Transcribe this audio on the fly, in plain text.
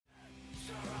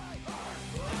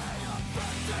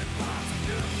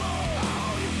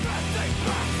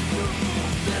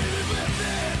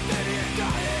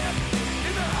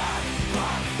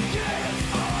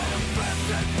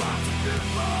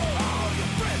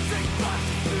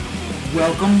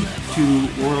Welcome to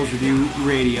Royals Review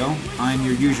Radio. I'm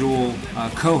your usual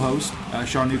co-host,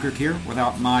 Sean Newkirk here,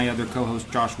 without my other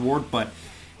co-host, Josh Ward. But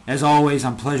as always,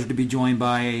 I'm pleased to be joined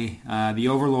by the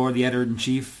Overlord, the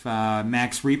Editor-in-Chief,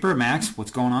 Max Reaper. Max,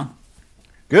 what's going on?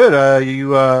 Good.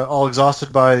 You all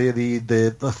exhausted by the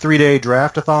 3-day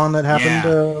draft-a-thon that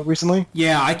happened recently?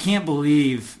 Yeah, I can't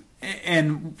believe.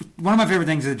 And one of my favorite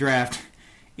things of the draft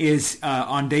is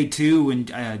on day 2 when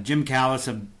Jim Callis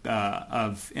of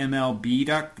MLB.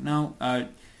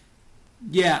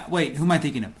 Who am I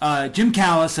thinking of? Jim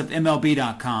Callis of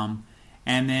MLB.com,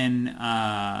 and then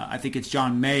I think it's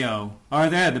John Mayo. Or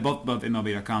they're both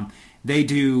MLB.com. They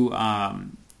do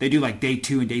like day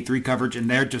 2 and day 3 coverage,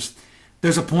 and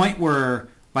there's a point where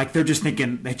like they're just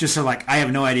thinking, they just are like, I have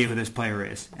no idea who this player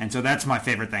is. And so that's my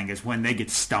favorite thing, is when they get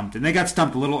stumped. And they got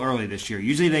stumped a little early this year.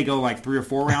 Usually they go like 3 or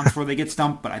 4 rounds before they get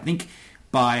stumped, but I think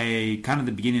by kind of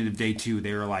the beginning of day 2,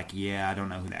 they were like, yeah, I don't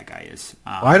know who that guy is.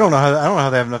 I don't know how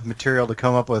they have enough material to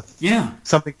come up with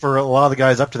something for a lot of the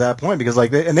guys up to that point, because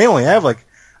they only have like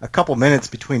a couple minutes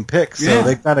between picks, so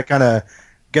they kind of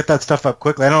get that stuff up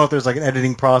quickly. I don't know if there's like an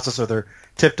editing process or they're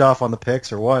tipped off on the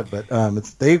picks or what, but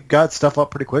they've got stuff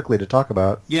up pretty quickly to talk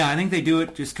about. Yeah, I think they do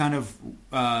it just kind of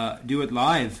do it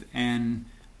live, and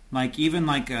like even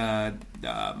like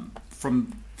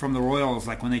from the Royals,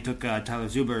 like when they took Tyler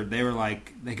Zuber,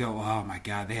 they go, oh my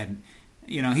God, they had,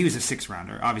 he was a 6th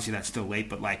rounder. Obviously that's still late,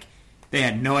 but like they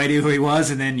had no idea who he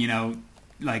was, and then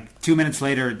like 2 minutes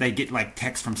later, they get like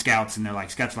text from scouts, and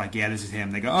scouts are like, yeah, this is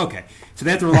him. They go, okay, so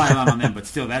they have to rely a lot on them, but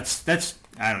still, that's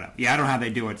I don't know. Yeah, I don't know how they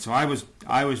do it. So I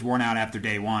was worn out after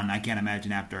day 1. I can't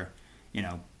imagine after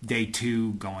day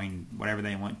 2 going whatever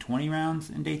they went 20 rounds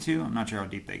in day 2. I'm not sure how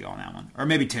deep they go on that one, or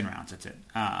maybe 10 rounds. That's it.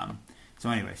 So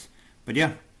anyways, but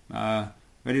yeah,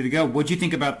 ready to go. What'd you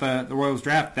think about the Royals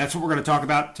draft? That's what we're going to talk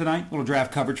about tonight. A little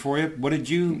draft coverage for you. What are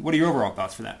your overall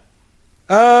thoughts for that?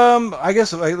 I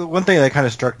guess one thing that kind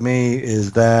of struck me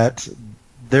is that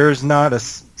there's not a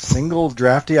single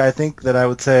draftee, I think, that I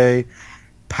would say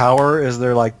power is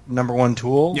their like number one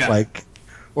tool,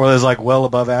 or there's like well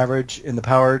above average in the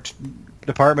power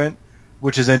department,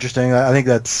 which is interesting. I think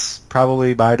that's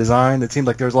probably by design. It seems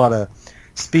like there's a lot of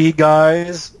speed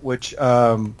guys, which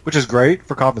is great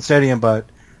for Kauffman Stadium, but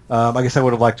I guess I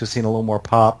would have liked to have seen a little more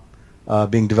pop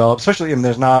being developed, especially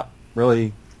there's not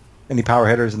really any power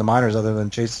hitters in the minors other than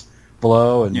Chase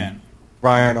Below and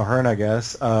Ryan O'Hearn, I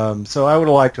guess. So I would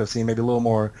have liked to have seen maybe a little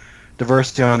more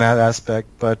diversity on that aspect.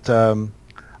 But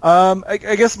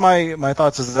I guess my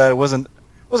thoughts is that it wasn't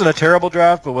a terrible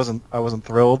draft, but I wasn't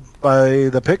thrilled by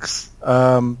the picks.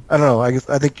 I don't know. I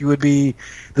think you would be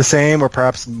the same or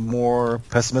perhaps more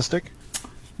pessimistic.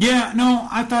 Yeah, no,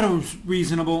 I thought it was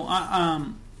reasonable.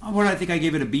 I think I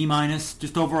gave it a B-,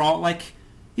 just overall. Like,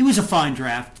 it was a fine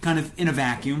draft, kind of in a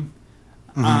vacuum.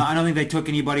 Mm-hmm. I don't think they took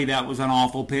anybody that was an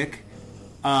awful pick.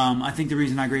 I think the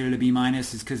reason I graded a B-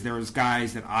 is because there was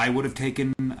guys that I would have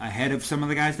taken ahead of some of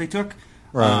the guys they took.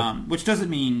 Right. Which doesn't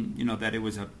mean that it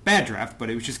was a bad draft, but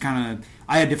it was just kind of,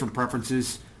 I had different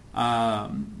preferences.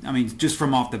 Just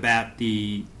from off the bat,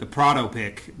 the Prado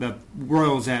pick, the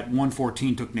Royals at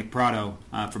 114 took Nick Prado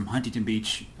from Huntington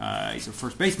Beach. He's a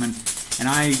first baseman, and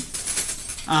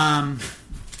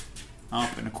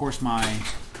and of course my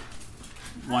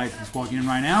wife is walking in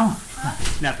right now.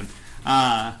 Nothing.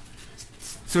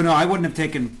 So no, I wouldn't have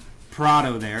taken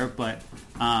Prado there, but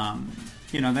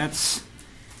that's.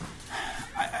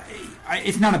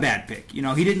 It's not a bad pick. He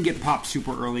didn't get popped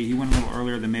super early. He went a little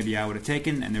earlier than maybe I would have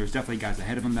taken, and there was definitely guys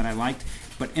ahead of him that I liked.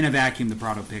 But in a vacuum, the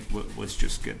Prado pick was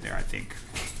just good there, I think.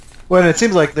 Well, and it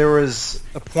seems like there was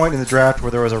a point in the draft where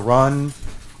there was a run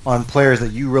on players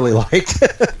that you really liked.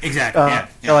 Exactly.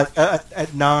 Like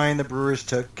at 9, the Brewers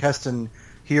took Keston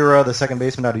Hiura, the second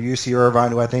baseman out of UC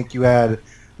Irvine, who I think you had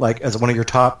like as one of your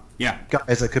top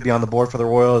guys that could be on the board for the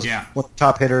Royals. Yeah. One of the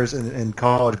top hitters in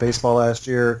college baseball last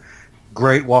year.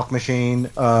 Great walk machine.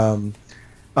 And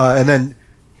then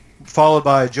followed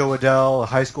by Joe Adell, a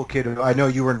high school kid who I know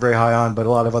you weren't very high on, but a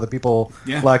lot of other people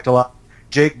liked a lot.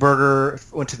 Jake Berger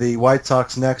went to the White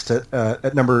Sox next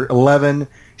at number 11.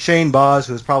 Shane Baz,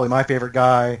 who is probably my favorite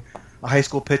guy, a high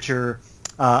school pitcher,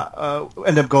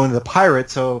 ended up going to the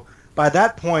Pirates. So by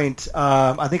that point,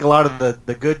 I think a lot of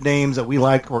the good names that we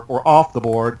liked were off the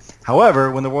board.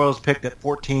 However, when the Royals picked at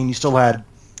 14, you still had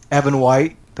Evan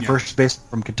White, the first baseman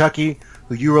from Kentucky,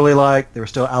 who you really liked. There was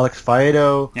still Alex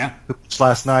Faedo, who pitched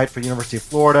last night for University of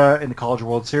Florida in the College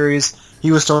World Series.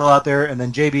 He was still out there. And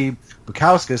then J.B.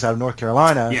 Bukauskas out of North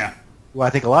Carolina, who I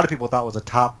think a lot of people thought was a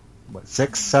top,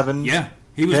 6, 7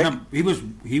 He was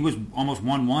he was almost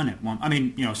 1-1 at one. I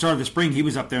mean, start of the spring, he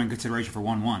was up there in consideration for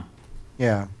 1-1.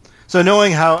 Yeah. So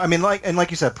knowing how, I mean,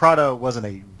 like you said, Prado wasn't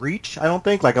a reach. I don't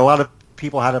think. Like a lot of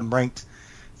people had him ranked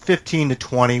 15 to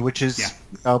 20, which is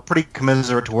pretty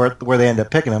commensurate to where they ended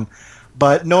up picking him.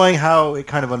 But knowing how it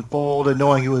kind of unfolded,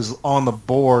 knowing he was on the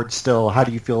board still, how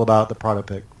do you feel about the Prado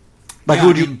pick? Like, who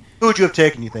would you have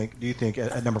taken? Do you think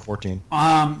at number 14?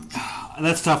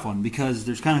 That's a tough one because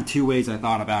there's kind of two ways I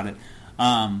thought about it.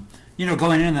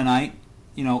 Going into the night,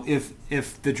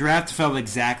 if the draft felt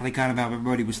exactly kind of how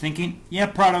everybody was thinking,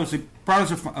 Prado's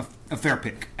a fair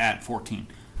pick at 14.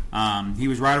 He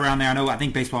was right around there. I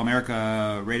think Baseball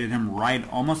America rated him right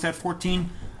almost at 14.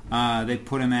 They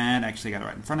put him at, actually got it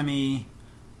right in front of me.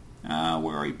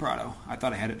 Where are you, Prado? I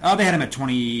thought I had it. Oh, they had him at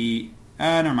 20.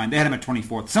 Never mind. They had him at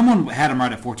 24th. Someone had him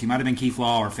right at 14. Might have been Keith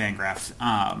Law or Fangraphs.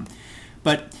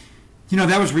 But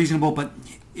that was reasonable. But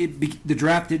the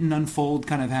draft didn't unfold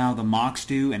kind of how the mocks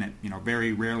do, and it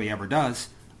very rarely ever does.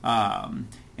 And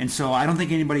so I don't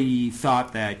think anybody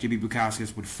thought that Jimmy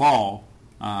Bukauskas would fall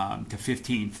to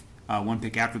 15th, one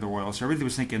pick after the Royals. So everybody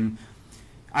was thinking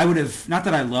I would have, not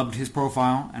that I loved his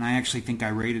profile, and I actually think I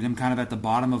rated him kind of at the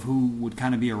bottom of who would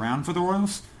kind of be around for the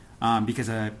Royals because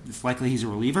it's likely he's a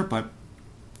reliever, but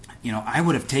I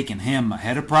would have taken him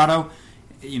ahead of Prado.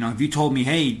 If you told me,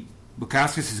 hey,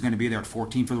 Bukauskas is going to be there at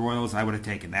 14 for the Royals, I would have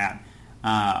taken that.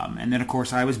 And then, of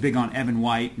course, I was big on Evan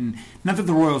White. And not that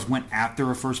the Royals went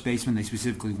after a first baseman. They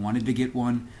specifically wanted to get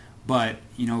one. But,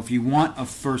 if you want a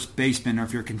first baseman or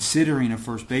if you're considering a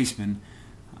first baseman,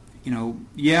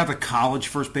 the college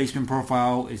first baseman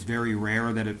profile is very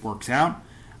rare that it works out.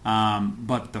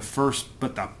 But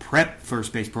the prep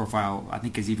first base profile, I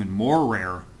think, is even more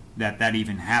rare that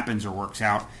even happens or works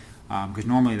out because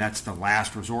normally that's the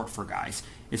last resort for guys.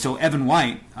 And so Evan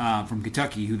White from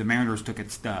Kentucky, who the Mariners took at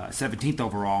 17th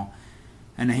overall,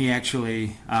 and he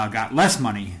actually got less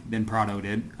money than Prado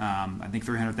did, I think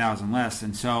 $300,000 less.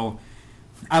 And so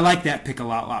I like that pick a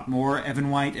lot more, Evan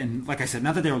White. And like I said,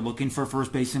 not that they were looking for a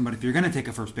first baseman, but if you're going to take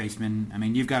a first baseman, I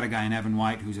mean, you've got a guy in Evan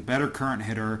White who's a better current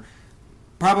hitter.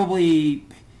 Probably,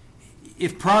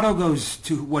 if Prado goes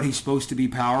to what he's supposed to be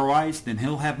power-wise, then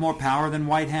he'll have more power than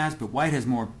White has, but White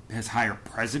has higher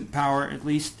present power at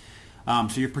least.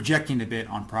 So you're projecting a bit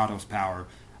on Prado's power.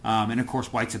 And of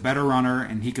course, White's a better runner,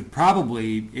 and he could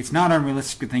probably, it's not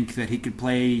unrealistic to think that he could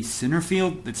play center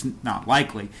field. That's not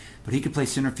likely, but he could play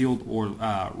center field or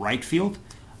left field.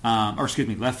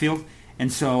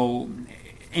 And so,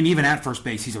 and even at first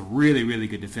base, he's a really, really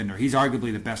good defender. He's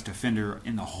arguably the best defender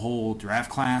in the whole draft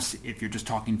class if you're just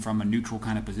talking from a neutral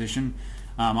kind of position.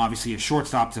 Obviously, a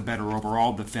shortstop's a better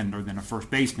overall defender than a first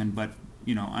baseman, but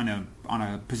on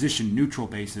a position neutral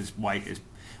basis, White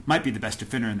might be the best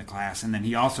defender in the class, and then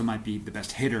he also might be the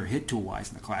best hitter hit tool wise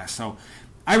in the class. So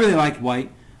I really liked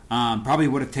White. Probably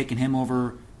would have taken him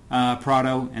over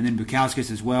Prado and then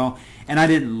Bukauskas as well. And I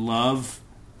didn't love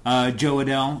Joe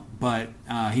Adell, but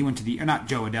he went to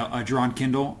Jerron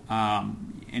Kindle,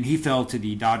 and he fell to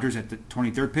the Dodgers at the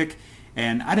 23rd pick.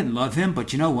 And I didn't love him,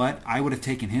 but you know what? I would have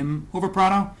taken him over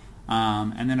Prado.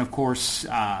 And then, of course,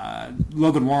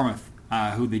 Logan Warmoth,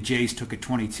 who the Jays took at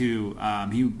 22.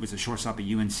 He was a shortstop at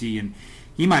UNC, and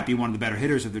he might be one of the better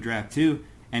hitters of the draft, too,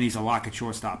 and he's a lock at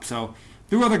shortstop. So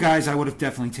there were other guys I would have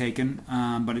definitely taken,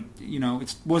 but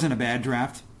it wasn't a bad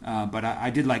draft. But I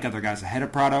did like other guys ahead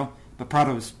of Prado,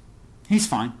 but he's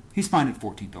fine. He's fine at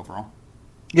 14th overall.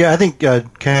 Yeah, I think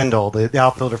Kendall, the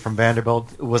outfielder from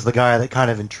Vanderbilt, was the guy that kind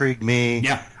of intrigued me.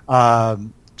 Yeah.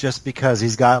 Just because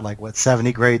he's got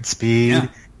 70 grade speed,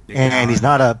 and he's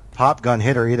not a pop gun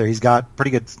hitter either. He's got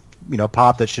pretty good,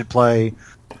 pop that should play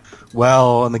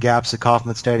well in the gaps at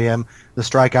Kauffman Stadium. The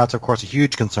strikeouts, of course, a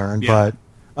huge concern, but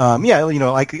I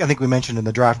think we mentioned in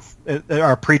the draft,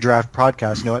 our pre-draft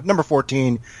podcast, at number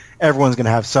 14, everyone's going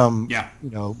to have some,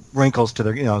 wrinkles to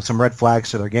their, some red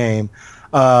flags to their game.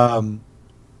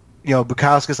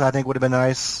 Bukauskas, I think, would have been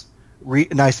nice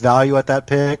value at that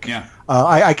pick. Yeah.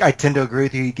 I tend to agree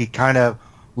with you. He kind of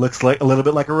looks like a little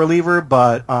bit like a reliever,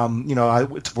 but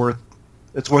it's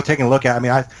worth taking a look at. I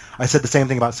mean, I said the same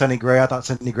thing about Sonny Gray. I thought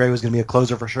Sonny Gray was going to be a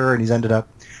closer for sure, and he's ended up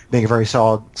being a very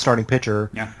solid starting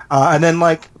pitcher. Yeah. And then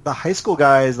the high school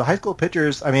guys, the high school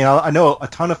pitchers. I mean, I know a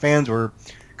ton of fans were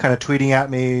kind of tweeting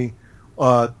at me,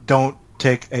 "Don't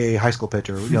take a high school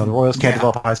pitcher." The Royals can't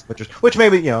develop high school pitchers, which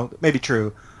maybe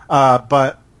true.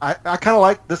 But I kind of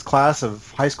like this class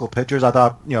of high school pitchers. I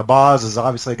thought, Boz is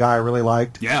obviously a guy I really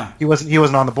liked. Yeah. He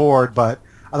wasn't on the board, but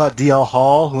I thought DL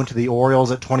Hall, who went to the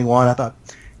Orioles at 21, I thought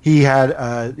he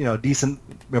had, decent,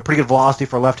 pretty good velocity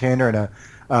for a left-hander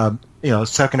and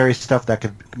secondary stuff that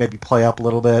could maybe play up a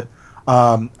little bit.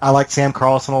 I liked Sam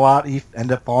Carlson a lot. He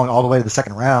ended up falling all the way to the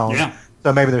second round. Yeah.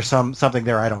 So maybe there's something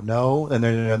there I don't know, and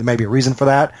there may be a reason for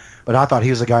that. But I thought he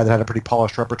was a guy that had a pretty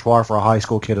polished repertoire for a high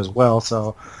school kid as well.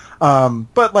 So,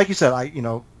 but like you said,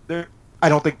 I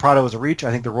don't think Prado was a reach.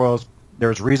 I think the Royals,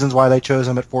 there's reasons why they chose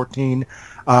him at 14.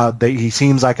 He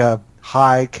seems like a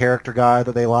high character guy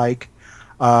that they like.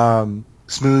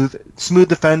 Smooth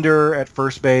defender at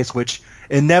first base, which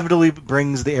inevitably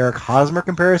brings the Eric Hosmer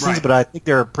comparisons. Right. But I think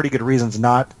there are pretty good reasons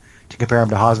not to compare him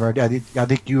to Hosmer. I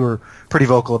think you were pretty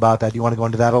vocal about that. Do you want to go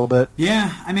into that a little bit?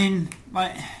 Yeah, I mean,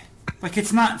 like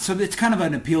it's not, so it's kind of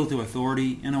an appeal to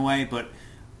authority in a way, but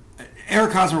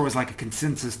Eric Hosmer was like a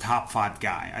consensus top 5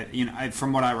 guy.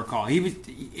 From what I recall,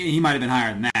 he might have been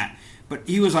higher than that, but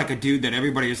he was like a dude that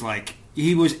everybody is like,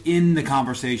 he was in the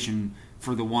conversation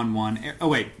for the 1-1. Oh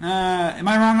wait, am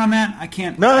I wrong on that? I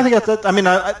can't. No, I think that's. I mean,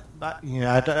 I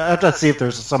have to see if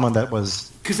there's someone that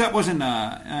was. Because that wasn't.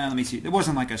 Let me see. It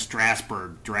wasn't like a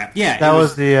Strasburg draft. Yeah, that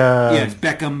was the. It's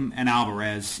Beckham and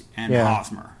Alvarez and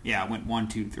Hosmer. Yeah, it went 1,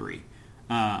 2, 3.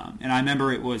 And I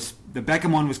remember it was the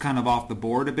Beckham one was kind of off the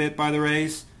board a bit by the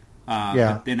Rays.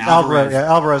 But then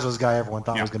Alvarez was the guy everyone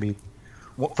thought was going to be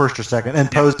first or second,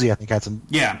 and Posey I think had some.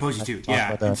 Yeah, Posey too.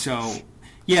 Yeah, and so.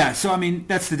 Yeah, so I mean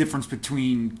that's the difference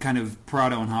between kind of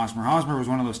Prado and Hosmer. Hosmer was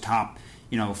one of those top,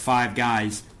 5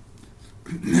 guys.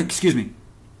 Excuse me,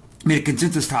 made a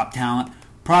consensus top talent.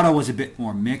 Prado was a bit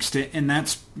more mixed, and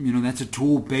that's a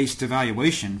tool-based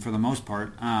evaluation for the most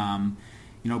part.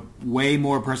 Way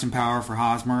more pressing power for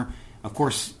Hosmer. Of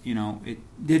course, it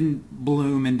didn't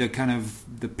bloom into kind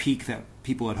of the peak that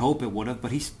people had hoped it would have,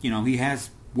 but he has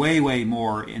way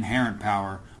more inherent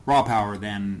power, raw power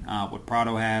than what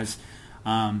Prado has.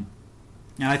 And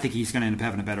I think he's going to end up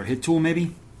having a better hit tool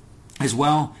maybe as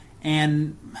well.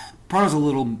 And Prado's a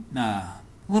little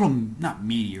not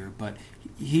meatier, but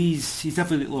he's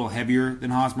definitely a little heavier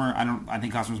than Hosmer. I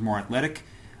think Hosmer's more athletic.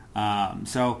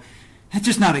 So it's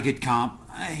just not a good comp.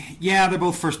 They're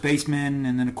both first basemen,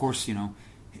 and then of course,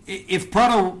 if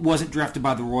Prado wasn't drafted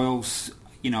by the Royals,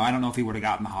 I don't know if he would have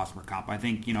gotten the Hosmer comp. I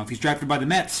think, if he's drafted by the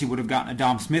Mets, he would have gotten a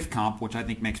Dom Smith comp, which I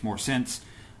think makes more sense.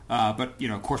 But,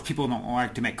 of course, people don't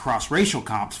like to make cross-racial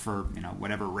comps for,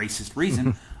 whatever racist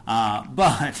reason.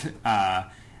 I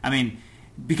mean,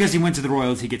 because he went to the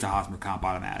Royals, he gets a Hosmer comp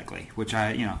automatically, which,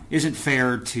 isn't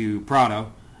fair to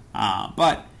Prado.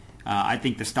 But I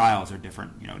think the styles are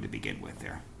different, to begin with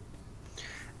there.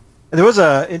 There was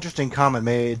an interesting comment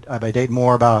made by Dayton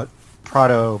Moore about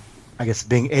Prado, I guess,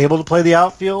 being able to play the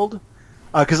outfield.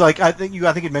 Because, I think you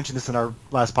mentioned this in our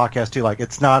last podcast, too. Like,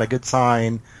 it's not a good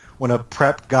sign when a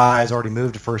prep guy has already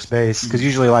moved to first base, because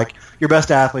usually, your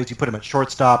best athletes, you put them at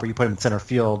shortstop or you put them in center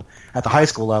field at the high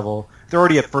school level. If they're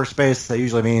already at first base, that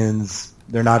usually means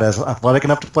they're not as athletic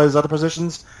enough to play those other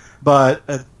positions.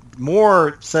 But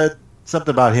Moore said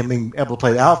something about him being able to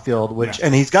play the outfield,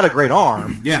 and he's got a great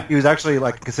arm. Yeah. He was actually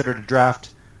considered a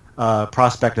draft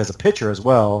prospect as a pitcher as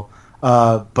well.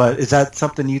 But is that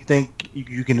something you think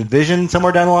you can envision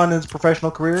somewhere down the line in his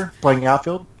professional career, playing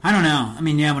outfield? I don't know. I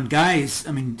mean, when guys,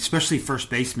 especially first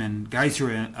basemen, guys who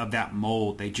are of that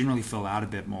mold, they generally fill out a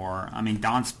bit more. I mean,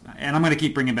 and I'm going to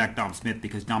keep bringing back Dom Smith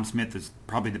because Dom Smith is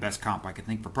probably the best comp I could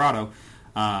think for Prado.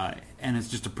 And it's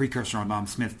just a precursor on Dom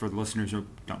Smith for the listeners who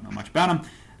don't know much about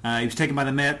him. He was taken by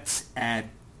the Mets at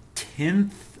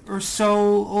 10th or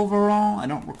so overall. I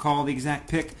don't recall the exact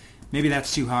pick. Maybe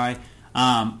that's too high.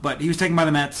 But he was taken by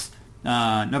the Mets.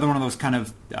 Another one of those kind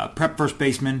of prep first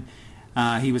basemen.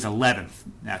 He was 11th.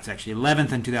 That's actually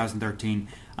 11th in 2013.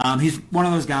 He's one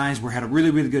of those guys where had a really,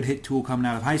 really good hit tool coming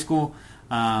out of high school.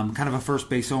 Kind of a first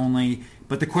base only.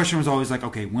 But the question was always like,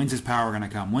 okay, when's his power going to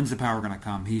come? When's the power going to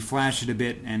come? He flashed it a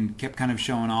bit and kept kind of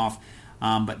showing off,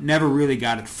 but never really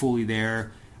got it fully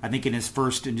there. I think in his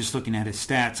first, and just looking at his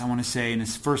stats, I want to say in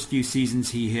his first few seasons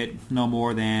he hit no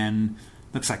more than,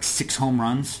 looks like 6 home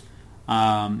runs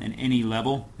in any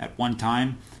level at one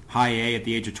time. High A at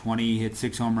the age of 20, he hit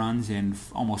 6 home runs and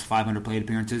almost 500 plate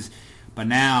appearances. But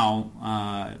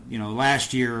now,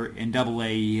 last year in Double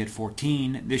A he hit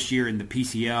 14. This year in the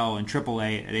PCL and Triple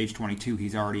A at age 22,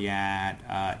 he's already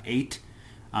at 8.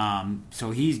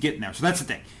 So he's getting there. So that's the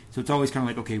thing. So it's always kind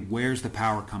of like, okay, where's the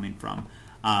power coming from?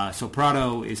 So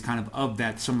Prado is kind of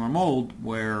that similar mold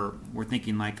where we're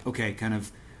thinking like, okay, kind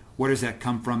of where does that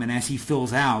come from? And as he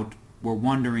fills out, we're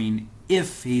wondering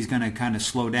if he's going to kind of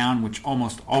slow down, which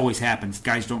almost always happens.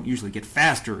 Guys don't usually get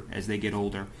faster as they get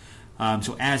older.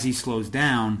 So as he slows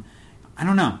down, I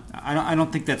don't know. I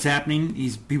don't think that's happening.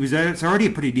 It's already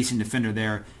a pretty decent defender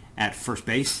there at first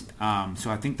base. So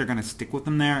I think they're going to stick with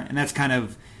him there. And that's kind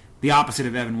of the opposite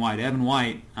of Evan White. Evan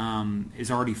White is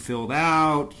already filled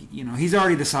out. He's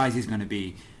already the size he's going to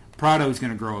be. Prado's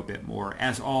going to grow a bit more,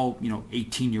 as all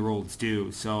 18-year-olds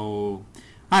do. So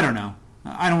I don't know.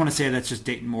 I don't want to say that's just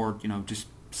Dayton Moore, just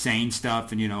saying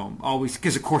stuff and always,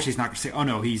 because of course he's not going to say, oh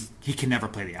no, he can never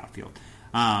play the outfield.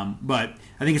 But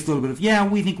I think it's a little bit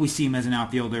of, we think we see him as an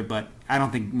outfielder, but I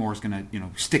don't think Moore's going to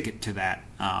stick it to that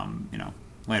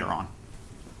later on.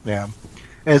 Yeah.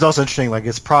 And it's also interesting, like,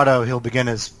 it's Prado, he'll begin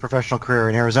his professional career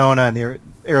in Arizona, in the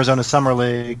Arizona Summer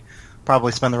League,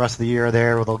 probably spend the rest of the year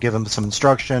there where they'll give him some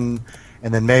instruction,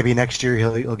 and then maybe next year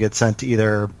he'll get sent to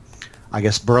either, I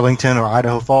guess, Burlington or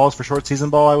Idaho Falls for short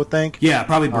season ball, I would think. Yeah,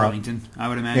 probably Burlington, I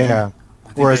would imagine. Yeah.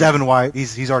 Whereas Evan White,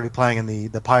 he's already playing in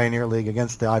the Pioneer League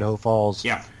against the Idaho Falls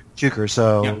Jukers,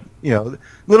 so, a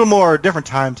little more different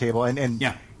timetable, and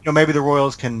maybe the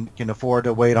Royals can afford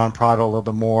to wait on Prado a little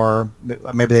bit more.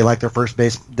 Maybe they like their first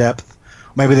base depth.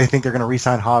 Maybe they think they're going to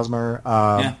re-sign Hosmer.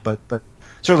 But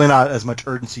certainly not as much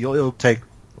urgency. It'll take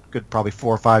probably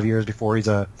 4 or 5 years before he's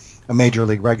a major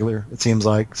league regular, it seems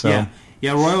like. So.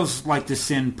 Yeah, Royals like to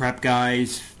send prep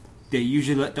guys. They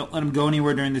usually don't let them go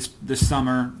anywhere during this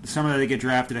summer. The summer that they get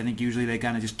drafted, I think usually they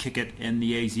kind of just kick it in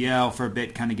the AZL for a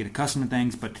bit, kind of get accustomed to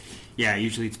things. But yeah,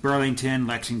 usually it's Burlington,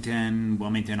 Lexington,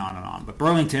 Wilmington, on and on. But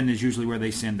Burlington is usually where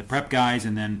they send the prep guys,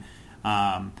 and then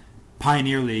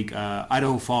Pioneer League,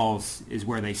 Idaho Falls is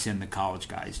where they send the college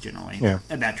guys generally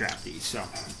at that draftee. So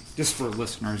just for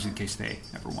listeners in case they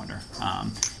ever wonder.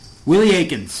 Willie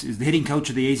Aikens is the hitting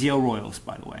coach of the AZL Royals,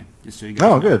 by the way. Just so you guys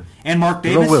know. Good. And Mark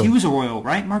Davis, he was a Royal,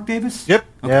 right? Mark Davis? Yep.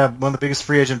 Okay. Yeah, one of the biggest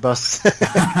free agent busts. Okay.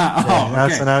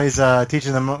 So now he's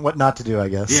teaching them what not to do, I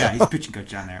guess. Yeah, he's pitching coach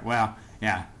down there. Well,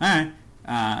 yeah. All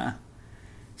right.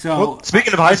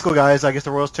 Speaking of high school guys, I guess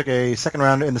the Royals took a second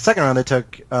round. In the second round, they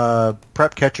took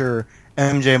prep catcher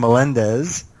MJ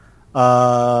Melendez.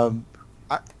 I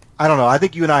don't know. I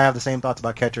think you and I have the same thoughts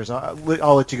about catchers.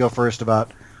 I'll let you go first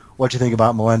about what you think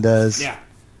about Melendez.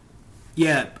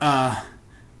 Yeah.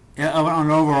 On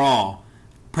overall,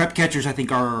 prep catchers, I think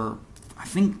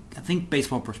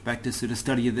Baseball Prospectus did a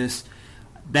study of this.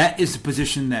 That is the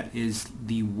position that is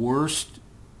the worst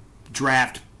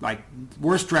draft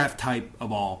type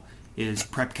of all is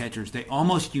prep catchers. They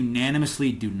almost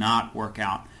unanimously do not work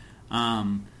out.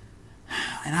 And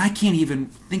I can't even,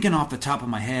 thinking off the top of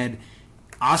my head,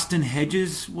 Austin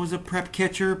Hedges was a prep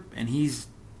catcher, and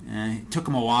it took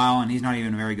him a while, and he's not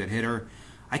even a very good hitter.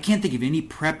 I can't think of any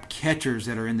prep catchers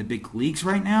that are in the big leagues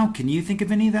right now. Can you think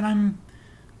of any that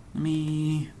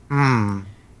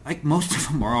like most of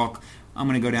them are all, I'm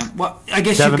going to go down. Well, I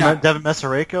guess Devin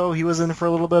Mesoreco, he was in for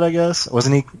a little bit, I guess.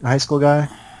 Wasn't he a high school guy?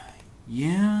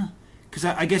 Yeah. Because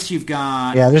I guess you've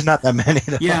got... Yeah, there's not that many,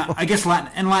 though. Yeah, I guess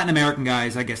Latin American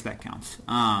guys, I guess that counts.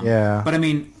 Yeah. But, I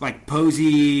mean, like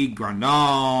Posey,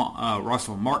 Grandal,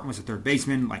 Russell Martin was a third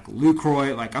baseman, like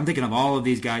Lucroy. Like, I'm thinking of all of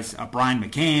these guys. Brian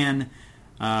McCann.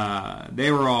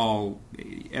 They were all...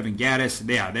 Evan Gaddis.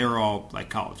 Yeah, they were all, like,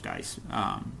 college guys.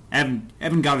 Evan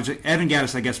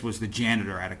Gaddis, I guess, was the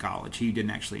janitor at a college. He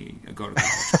didn't actually go to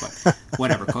college, but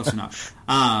whatever, close enough.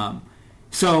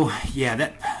 So, yeah,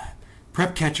 that...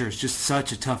 Prep catcher is just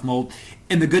such a tough mold.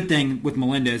 And the good thing with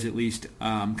Melendez, at least,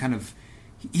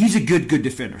 he's a good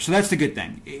defender. So that's the good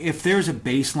thing. If there's a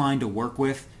baseline to work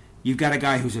with, you've got a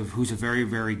guy who's a very,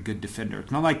 very good defender. It's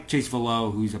not like Chase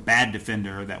Velo, who's a bad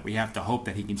defender that we have to hope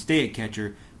that he can stay at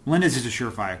catcher. Melendez is a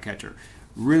surefire catcher.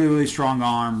 Really, really strong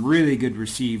arm, really good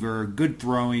receiver, good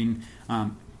throwing,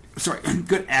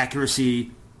 good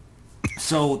accuracy.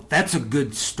 So that's a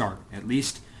good start, at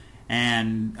least.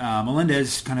 And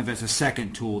Melendez, kind of as a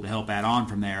second tool to help add on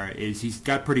from there, is he's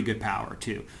got pretty good power,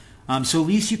 too. So at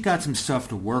least you've got some stuff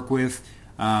to work with,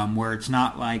 where it's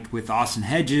not like with Austin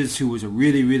Hedges, who was a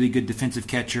really, really good defensive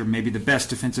catcher, maybe the best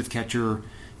defensive catcher,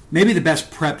 maybe the best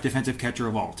prep defensive catcher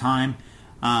of all time.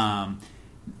 And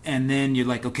then you're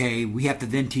like, okay, we have to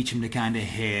then teach him to kind of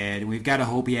hit. We've got to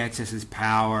hope he accesses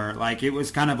power. Like, it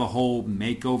was kind of a whole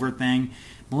makeover thing.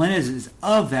 Melendez is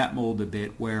of that mold a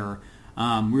bit, where...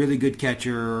 really good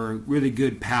catcher, really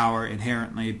good power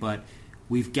inherently, but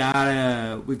we've got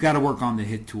to work on the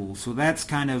hit tool. So that's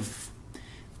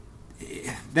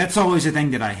always the thing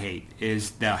that I hate,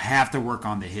 is they'll have to work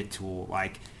on the hit tool.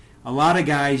 Like, a lot of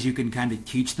guys, you can kind of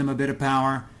teach them a bit of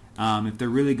power. If they're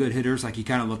really good hitters, like you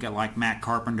kind of look at like Matt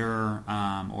Carpenter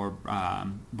or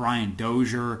Brian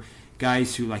Dozier,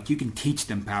 guys who, like, you can teach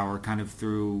them power kind of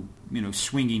through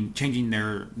swinging, changing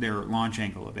their launch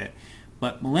angle a bit.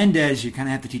 But Melendez, you kind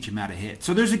of have to teach him how to hit.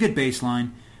 So there's a good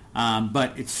baseline,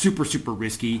 but it's super, super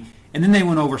risky. And then they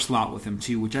went over slot with him,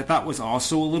 too, which I thought was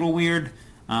also a little weird.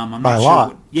 I'm not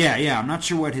sure. I'm not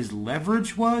sure what his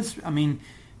leverage was. I mean,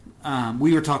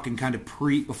 we were talking kind of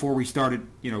before we started,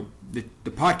 the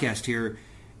podcast here.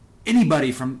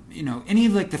 anybody from, any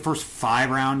of like the first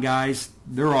 5-round guys,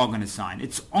 they're all going to sign.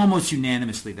 It's almost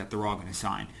unanimously that they're all going to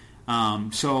sign.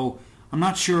 So I'm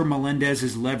not sure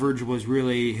Melendez's leverage was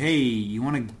really, hey, you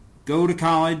want to go to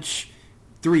college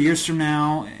 3 years from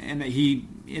now, and he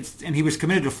was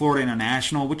committed to Florida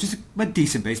International, which is a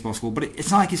decent baseball school, but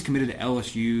it's not like he's committed to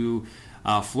LSU,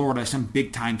 Florida, some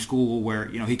big time school where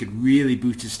he could really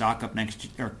boost his stock up next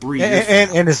or 3 years.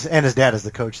 And his dad is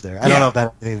the coach there. I don't know if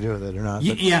that has anything to do with it or not.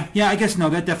 But. Yeah. I guess no,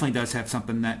 that definitely does have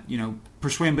something that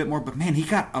persuade him a bit more. But man, he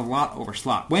got a lot over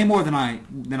slot, way more than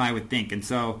I would think, and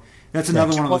so. That's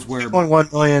another one of those where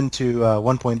 2.1 million to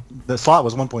 1. The slot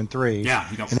was 1.3. Yeah,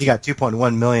 and he got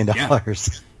 2.1 million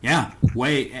dollars. Yeah,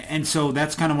 way. And so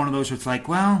that's kind of one of those where it's like,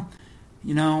 well,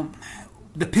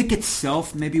 the pick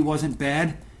itself maybe wasn't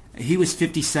bad. He was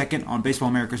 52nd on Baseball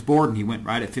America's board, and he went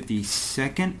right at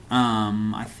 52nd.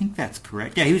 I think that's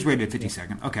correct. Yeah, he was rated at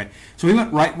 52nd. Okay, so he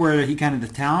went right where he kind of the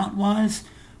talent was.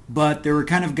 But there were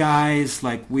kind of guys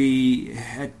like we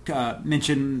had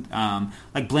mentioned,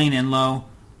 like Blaine Enlow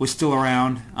was still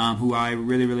around, who I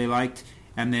really, really liked.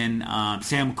 And then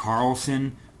Sam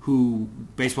Carlson, who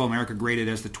Baseball America graded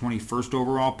as the 21st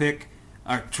overall pick,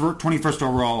 21st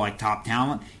overall like top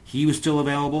talent. He was still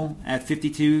available at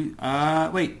 52.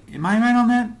 Wait, am I right on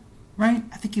that? Right?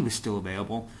 I think he was still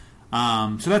available.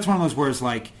 So that's one of those where it's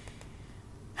like,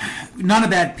 not a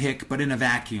bad pick, but in a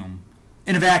vacuum.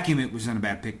 In a vacuum, it wasn't a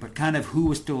bad pick, but kind of who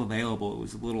was still available, it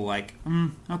was a little like,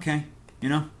 okay,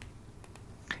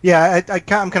 Yeah,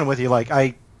 I'm kind of with you. Like,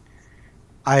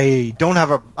 I don't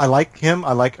have I like him.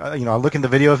 I like, I look in the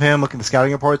video of him, look in the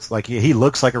scouting reports. Like, he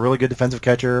looks like a really good defensive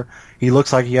catcher. He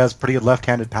looks like he has pretty good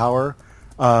left-handed power.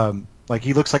 Like,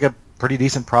 he looks like a pretty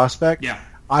decent prospect. Yeah.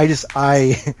 I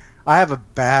have a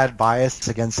bad bias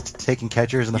against taking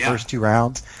catchers in the first 2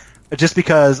 rounds, just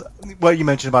because what you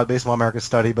mentioned about Baseball America's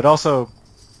study, but also,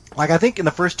 like, I think in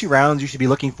the first 2 rounds you should be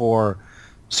looking for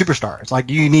superstars. Like,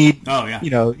 you need,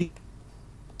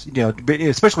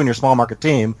 especially when you're a small market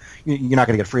team, you're not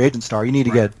going to get a free agent star. You need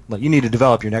to you need to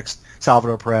develop your next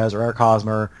Salvador Perez or Eric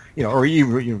Hosmer, or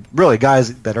you really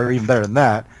guys that are even better than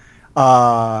that.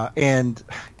 And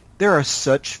there are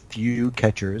such few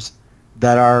catchers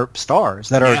that are stars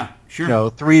that are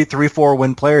 3, 4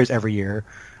 win players every year.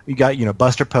 You got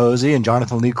Buster Posey and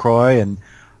Jonathan Lucroy and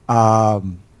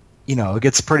it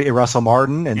gets pretty Russell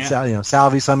Martin and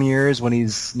Salvi some years when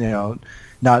he's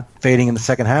not fading in the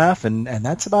second half, and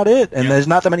that's about it. And there's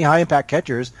not that many high-impact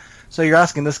catchers. So you're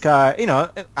asking this guy,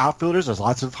 outfielders, there's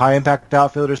lots of high-impact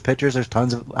outfielders, pitchers, there's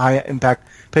tons of high-impact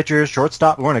pitchers,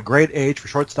 shortstop. We're in a great age for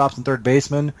shortstops and third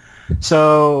basemen.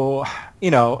 So,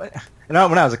 and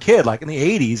when I was a kid, like in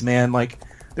the 80s, man, like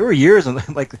there were years when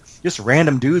like just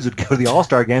random dudes would go to the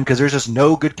All-Star game because there's just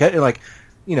no good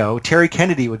Terry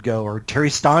Kennedy would go, or Terry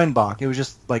Steinbach. It was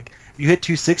just like, if you hit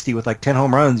 260 with like 10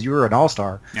 home runs, you were an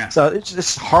all-star. Yeah. So it's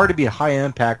just hard to be a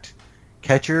high-impact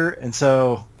catcher, and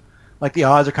so like the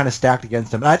odds are kind of stacked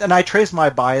against him. And I trace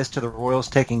my bias to the Royals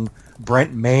taking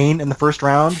Brent Mayne in the first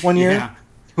round one year,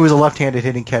 who was a left-handed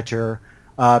hitting catcher,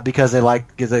 because they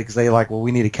well,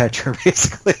 we need a catcher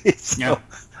basically. So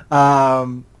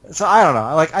I don't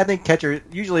know. Like, I think catcher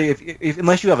usually, if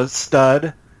unless you have a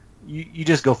stud, you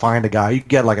just go find a guy. You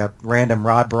get like a random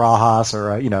Rod Barajas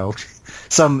or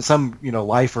some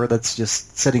lifer that's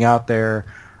just sitting out there.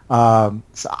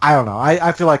 So I don't know.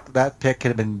 I feel like that pick could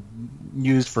have been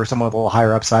used for someone with a little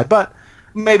higher upside, but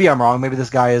maybe I'm wrong. Maybe this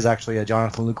guy is actually a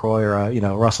Jonathan Lucroy or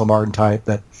a Russell Martin type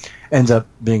that ends up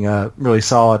being a really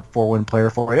solid 4-win player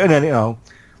for you. And then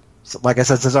like I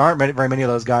said, since there aren't very many of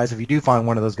those guys, if you do find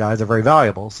one of those guys, they're very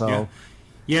valuable. So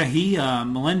he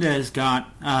Melendez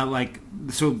got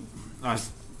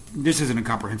this isn't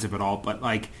comprehensive at all, but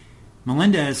like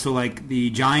Melendez, so like the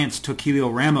Giants took Helio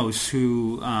Ramos,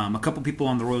 who a couple people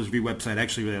on the Royals Review website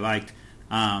actually really liked.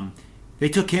 They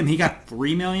took him. He got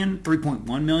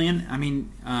 $3.1 million. I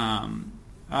mean,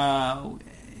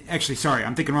 actually, sorry,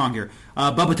 I'm thinking wrong here.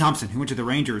 Bubba Thompson, who went to the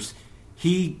Rangers,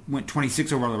 he went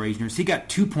 26 overall to the Rangers. He got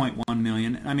 $2.1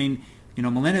 million. I mean,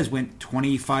 Melendez went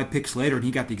 25 picks later, and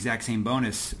he got the exact same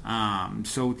bonus.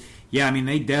 So, yeah, I mean,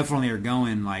 they definitely are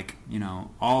going, like,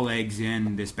 all eggs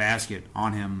in this basket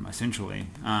on him, essentially,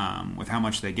 with how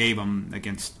much they gave him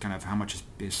against kind of how much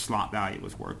his slot value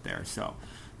was worth there. So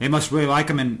they must really like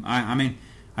him, and, I mean,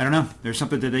 I don't know. There's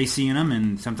something that they see in him,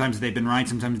 and sometimes they've been right,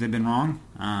 sometimes they've been wrong.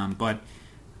 But,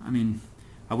 I mean,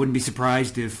 I wouldn't be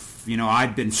surprised if,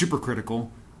 I'd been super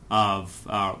critical of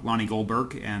Lonnie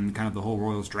Goldberg and kind of the whole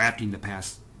Royals drafting the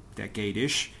past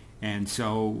decade-ish. And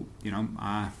so,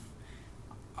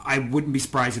 I wouldn't be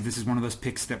surprised if this is one of those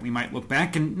picks that we might look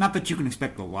back. And not that you can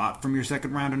expect a lot from your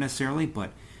second rounder necessarily,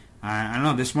 but I don't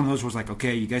know. This one of those was like,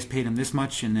 okay, you guys paid him this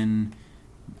much, and then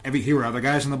here were other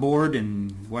guys on the board,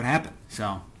 and what happened?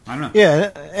 So I don't know.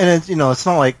 Yeah, and it's, it's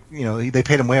not like they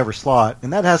paid him way over slot,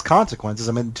 and that has consequences.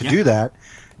 I mean, to do that,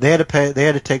 they had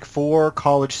to take 4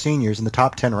 college seniors in the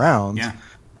top 10 rounds,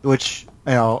 which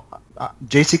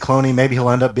J.C. Cloney, maybe he'll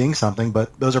end up being something,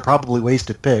 but those are probably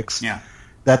wasted picks. Yeah.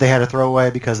 That they had to throw away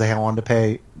because they wanted to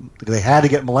pay. They had to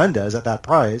get Melendez at that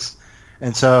price,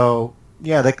 and so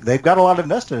they've got a lot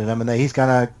invested in him, and he's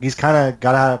kind of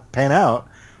got to pan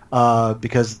out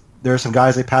because there are some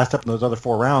guys they passed up in those other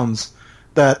 4 rounds.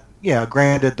 That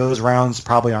granted, those rounds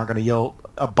probably aren't going to yield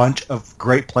a bunch of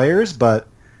great players, but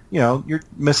you're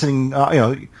missing.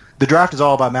 The draft is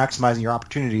all about maximizing your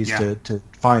opportunities to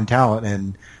find talent,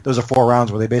 and those are 4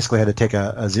 rounds where they basically had to take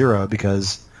a 0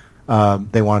 because.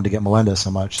 They wanted to get Melendez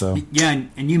so much. So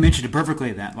and you mentioned it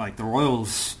perfectly that like the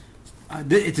Royals,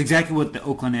 it's exactly what the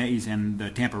Oakland A's and the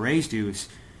Tampa Rays do. Is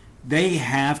they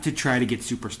have to try to get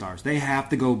superstars. They have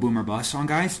to go boom or bust on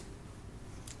guys,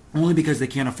 only because they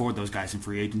can't afford those guys in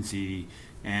free agency,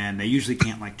 and they usually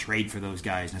can't like trade for those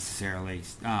guys necessarily.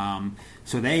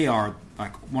 So they are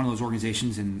like one of those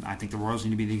organizations, and I think the Royals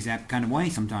need to be the exact kind of way.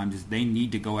 Sometimes is they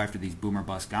need to go after these boom or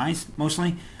bust guys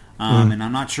mostly. And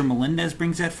I'm not sure Melendez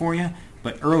brings that for you,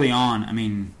 but early on, I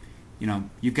mean,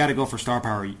 you've got to go for star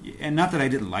power. And not that I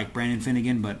didn't like Brandon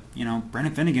Finnegan, but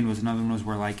Brandon Finnegan was another one of those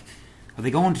where like, are they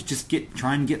going to just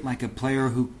try and get like a player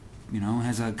who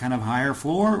has a kind of higher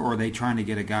floor, or are they trying to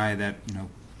get a guy that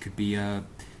could be a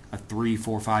 3,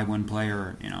 4, 5 win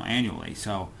player annually?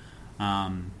 So,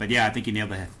 but yeah, I think you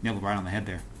nailed it right on the head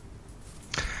there.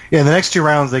 Yeah, in the next 2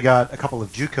 rounds, they got a couple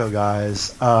of JUCO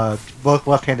guys, both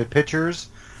left-handed pitchers.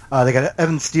 They got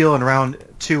Evan Steele in round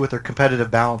 2 with their competitive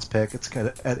balance pick. It's kind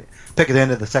of pick at the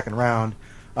end of the second round.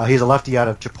 He's a lefty out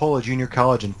of Chipola Junior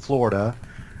College in Florida.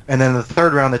 And then in the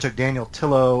third round, they took Daniel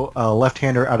Tillo, a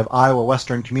left-hander out of Iowa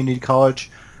Western Community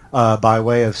College by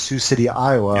way of Sioux City,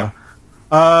 Iowa.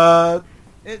 Yeah.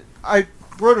 I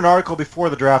wrote an article before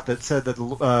the draft that said that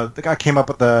the guy came up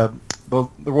with the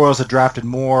Royals had drafted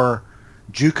more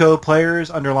JUCO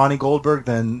players under Lonnie Goldberg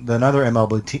than other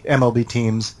MLB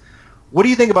teams. What do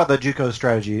you think about the JUCO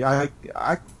strategy? I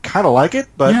kind of like it,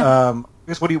 but I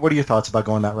guess what are your thoughts about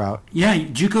going that route? Yeah,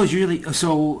 JUCO is really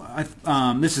so.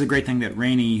 This is a great thing that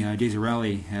Rainey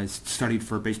Jazzarelli has studied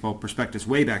for Baseball Prospectus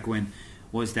way back when,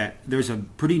 was that there's a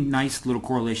pretty nice little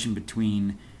correlation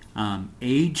between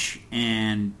age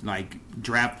and like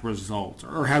draft results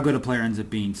or how good a player ends up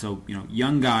being. So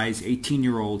young guys,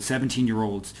 18-year-olds,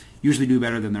 17-year-olds usually do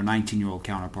better than their 19-year-old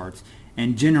counterparts,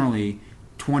 and generally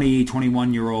 20,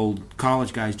 21-year-old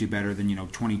college guys do better than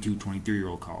 22,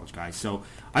 23-year-old college guys. So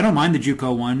I don't mind the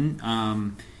JUCO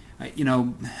one.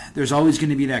 There's always going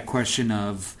to be that question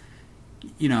of,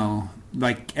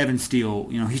 like Evan Steele.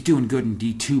 He's doing good in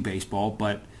D2 baseball,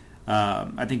 but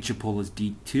I think Chipola's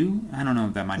D2. I don't know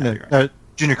if that might not be right.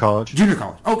 Junior college.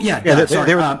 Oh yeah. They're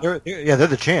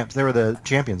the champs. They were the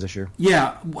champions this year.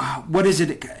 Yeah. What is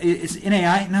it? It's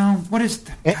NAI? No. What is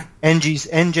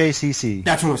NJCC?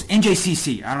 That's what it was.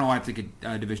 NJCC. I don't know why I think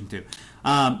Division 2.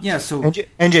 Yeah. So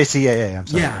NJCAA. I'm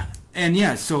sorry. Yeah.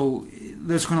 And so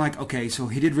there's kind of like, okay, so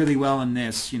he did really well in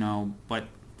this, but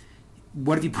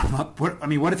what if you put him up?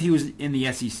 What if he was in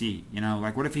the SEC?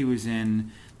 Like what if he was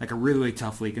in like a really, really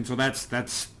tough league? And so that's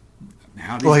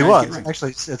how these he was. Right.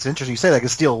 Actually, it's interesting you say that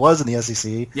because Steele was in the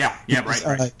SEC. Yeah,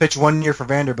 right. Pitched 1 year for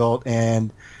Vanderbilt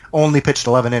and only pitched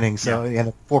 11 innings, so he had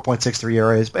a 4.63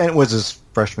 ERAs, and it was his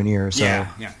freshman year. So.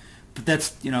 Yeah. But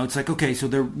that's, it's like, okay, so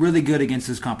they're really good against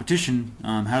this competition.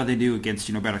 How do they do against,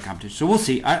 better competition? So we'll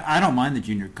see. I don't mind the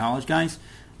junior college guys,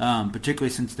 particularly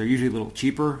since they're usually a little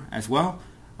cheaper as well.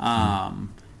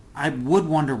 I would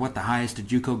wonder what the highest a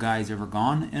JUCO guy has ever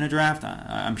gone in a draft.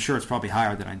 I'm sure it's probably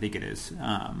higher than I think it is.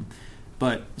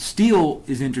 But Steele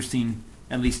is interesting,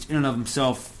 at least in and of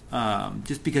himself,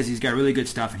 just because he's got really good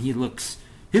stuff and he looks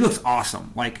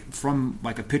awesome. Like from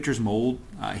like a pitcher's mold,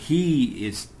 he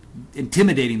is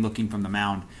intimidating looking from the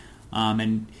mound,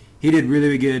 and he did really,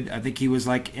 really good. I think he was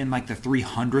like in like the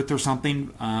 300th or something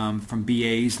from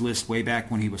BA's list way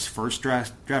back when he was first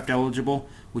draft eligible,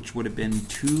 which would have been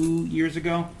 2 years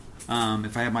ago,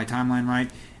 if I have my timeline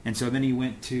right. And so then he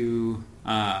went to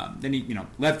then he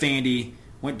left Vandy.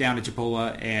 Went down to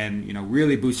Chipola and,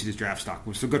 really boosted his draft stock,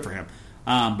 which was so good for him.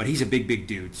 But he's a big, big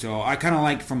dude. So I kind of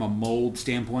like, from a mold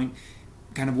standpoint,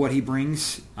 kind of what he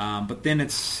brings. But then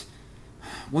it's...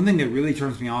 One thing that really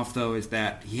turns me off, though, is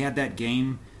that he had that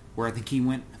game where I think he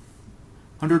went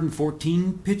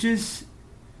 114 pitches.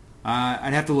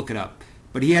 I'd have to look it up.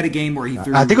 But he had a game where he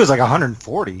threw... I think it was like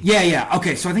 140. Yeah.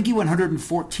 Okay, so I think he went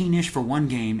 114-ish for one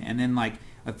game, and then, like,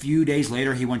 a few days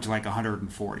later he went to like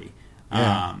 140.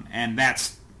 Yeah. And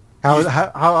that's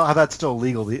how that's still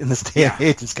legal in this day and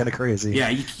age is kind of crazy. Yeah,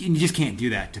 you just can't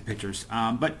do that to pitchers.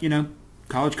 But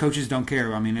college coaches don't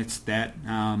care. I mean, it's that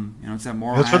it's that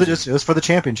moral. It was for the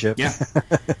championship. Yeah,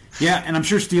 yeah, and I'm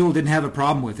sure Steele didn't have a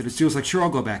problem with it. Steele's like, sure, I'll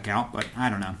go back out, but I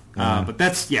don't know. But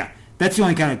that's the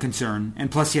only kind of concern. And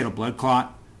plus, he had a blood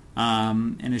clot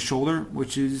in his shoulder,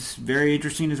 which is very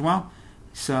interesting as well.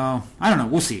 So I don't know.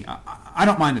 We'll see. I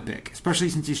don't mind the pick, especially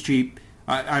since he's cheap.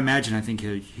 I think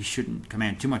he shouldn't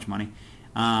command too much money.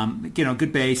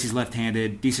 Good base. He's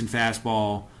left-handed, decent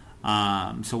fastball.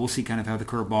 So we'll see kind of how the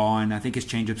curveball, and I think his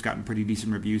changeup's gotten pretty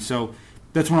decent reviews. So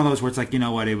that's one of those where it's like,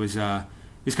 it was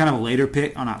kind of a later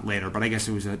pick. Oh, not later, but I guess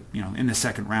it was in the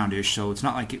second round-ish. So it's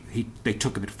not like they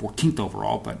took him at 14th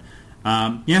overall. But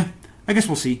I guess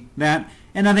we'll see that.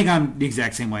 And I think I'm the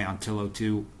exact same way on Tillo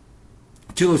too.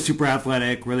 Tillo's super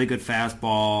athletic, really good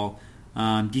fastball,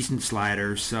 decent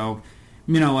slider. So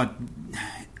you know what?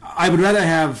 I would rather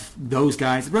have those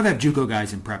guys. I'd rather have JUCO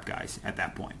guys than prep guys at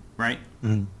that point, right?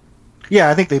 Mm. Yeah,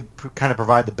 I think they kind of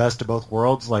provide the best of both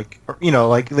worlds. They're like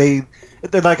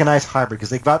a nice hybrid because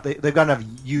they've got enough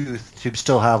youth to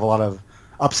still have a lot of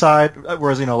upside,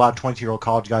 whereas a lot of 20-year-old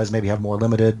college guys maybe have more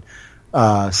limited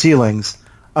ceilings,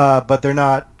 but they're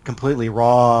not completely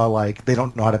raw. Like they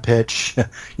don't know how to pitch,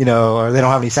 or they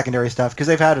don't have any secondary stuff because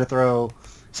they've had to throw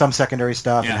some secondary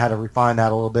stuff and had to refine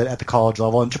that a little bit at the college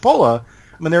level. And Chipola,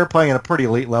 they were playing at a pretty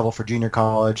elite level for junior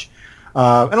college.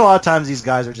 And a lot of times these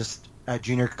guys are just at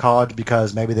junior college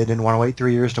because maybe they didn't want to wait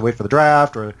 3 years to wait for the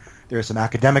draft, or there's some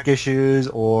academic issues,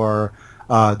 or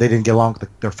they didn't get along with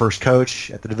their first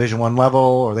coach at the Division I level,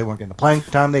 or they weren't getting the playing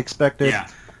time they expected. Yeah.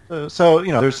 So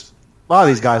there's a lot of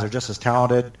these guys are just as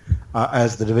talented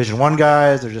as the Division I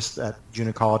guys. They're just at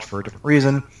junior college for a different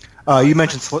reason. You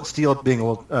mentioned Steele being a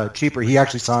little cheaper. He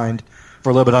actually signed for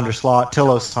a little bit under slot.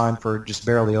 Tillo signed for just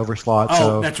barely over slot.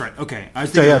 Oh, that's right. Okay, I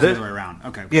was thinking the other way around.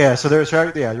 Okay. Yeah, so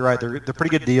you're right. They're pretty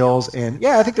good deals, and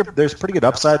I think there's pretty good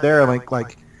upside there.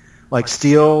 Like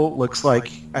Steele looks like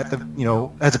has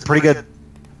a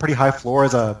pretty high floor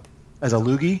as a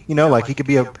loogie. He could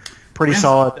be a pretty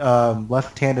solid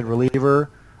left-handed reliever.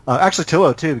 Actually,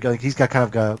 Tillo too, because he's got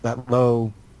kind of that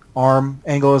low arm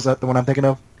angle. Is that the one I'm thinking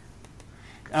of?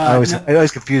 I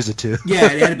always confuse the two. Yeah,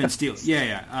 it had been Steele.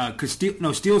 Yeah. Because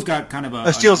Steele's got kind of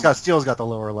a Steele's got the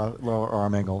lower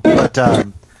arm angle. But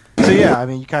you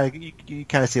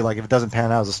kind of see like if it doesn't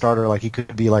pan out as a starter, like he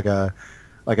could be like a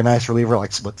nice reliever,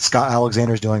 like what Scott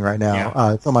Alexander's doing right now,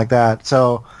 something like that.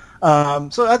 So I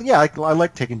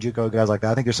like taking JUCO guys like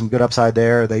that. I think there's some good upside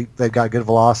there. They've got good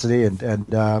velocity and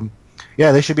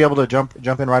they should be able to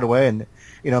jump in right away. And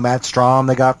Matt Strom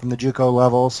they got from the JUCO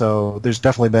level, so there's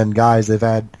definitely been guys they've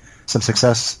had some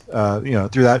success,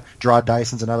 through that. Gerard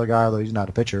Dyson's another guy, although he's not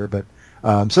a pitcher, but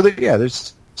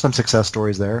there's some success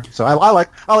stories there. So I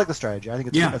like the strategy. I think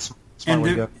it's a smart way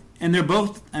to go. And they're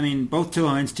both, both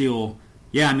Tillo and Steele,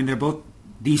 they're both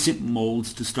decent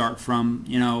molds to start from.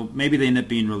 Maybe they end up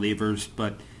being relievers,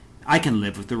 but I can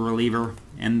live with the reliever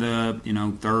in the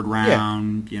third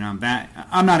round. That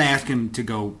I'm not asking to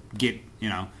go get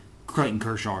Clayton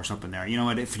Kershaw or something there. You know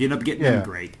what? If you end up getting them,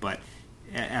 great. But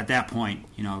at that point,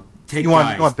 take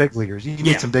guys. You want big leaguers. You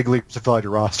need some big leaguers to fill out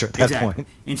your roster at that point.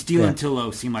 And Steele and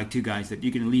Tillo seem like two guys that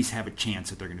you can at least have a chance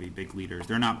that they're going to be big leaders.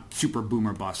 They're not super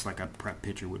boomer bust like a prep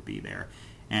pitcher would be there.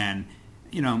 And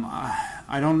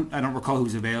I don't recall who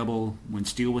was available when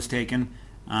Steele was taken.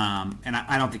 And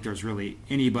I don't think there's really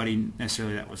anybody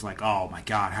necessarily that was like, oh my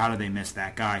God, how did they miss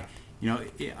that guy?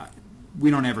 We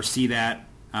don't ever see that.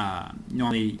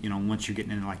 Normally, once you're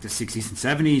getting into like the 60s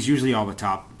and 70s, usually all the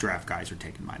top draft guys are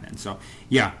taken by then. So,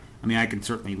 I can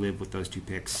certainly live with those two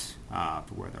picks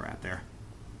for where they're at there.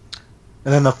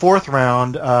 And then the fourth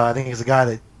round, I think is a guy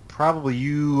that probably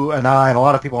you and I and a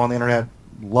lot of people on the internet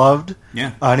loved.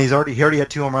 Yeah. And he already had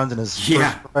 2 home runs in his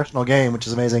first professional game, which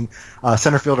is amazing.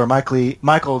 Center fielder Michael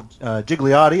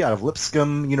Gigliotti out of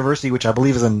Lipscomb University, which I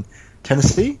believe is in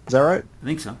Tennessee. Is that right? I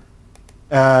think so.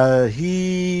 Tell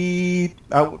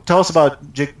us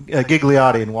about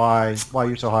Gigliotti and why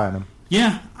you're so high on him.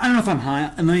 Yeah, I don't know if I'm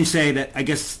high. And let me say that I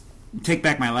guess take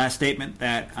back my last statement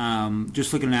that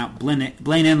just looking out Blaine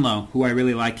Enlow, who I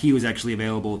really liked, he was actually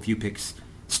available a few picks.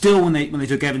 Still, when they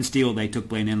took Evan Steele, they took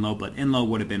Blaine Enlow, but Enlow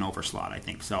would have been over slot, I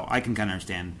think. So I can kind of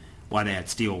understand why they had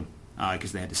Steele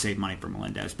because they had to save money for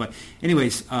Melendez. But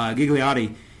anyways,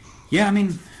 Gigliotti, I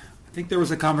think there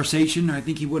was a conversation. I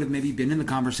think he would have maybe been in the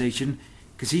conversation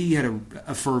because he had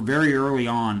for very early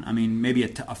on, maybe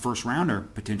a first rounder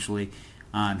potentially.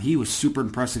 He was super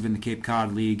impressive in the Cape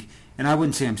Cod League, and I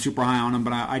wouldn't say I'm super high on him,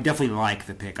 but I definitely like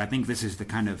the pick. I think this is the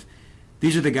kind of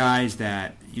these are the guys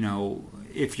that,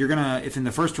 if in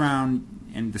the first round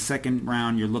and the second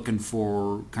round you're looking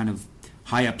for kind of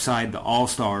high upside, the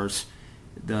all-stars,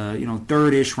 the,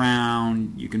 third-ish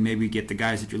round, you can maybe get the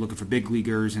guys that you're looking for big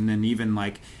leaguers, and then even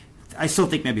I still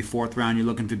think maybe fourth round you're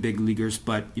looking for big leaguers,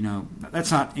 but,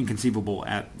 that's not inconceivable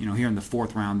at, here in the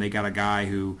fourth round they got a guy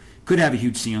who could have a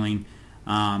huge ceiling.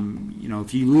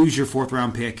 If you lose your fourth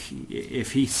round pick,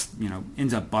 if he,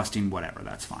 ends up busting, whatever,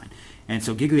 that's fine. And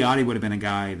so Gigliotti would have been a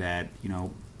guy that,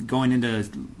 going into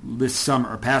this summer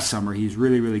or past summer, he's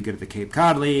really, really good at the Cape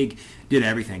Cod League, did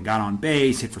everything, got on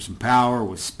base, hit for some power,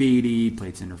 was speedy,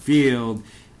 played center field.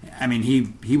 I mean,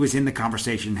 he was in the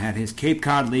conversation, had his Cape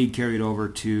Cod League carried over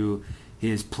to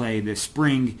his play this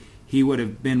spring. He would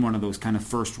have been one of those kind of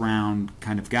first round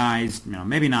kind of guys,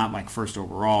 maybe not like first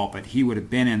overall, but he would have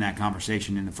been in that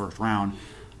conversation in the first round.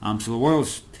 So the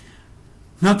Royals,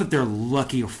 not that they're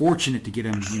lucky or fortunate to get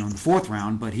him, in the fourth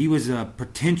round, but he was a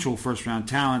potential first round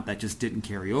talent that just didn't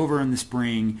carry over in the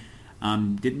spring.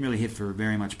 Didn't really hit for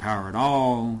very much power at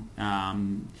all.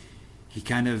 He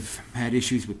kind of had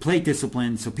issues with plate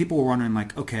discipline, so people were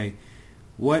wondering, okay,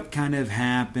 what kind of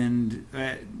happened,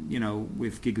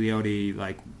 with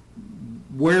Gigliotti?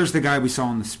 Where's the guy we saw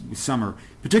in the summer?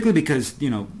 Particularly because,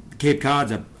 Cape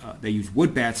Cod's, they use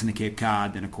wood bats in the Cape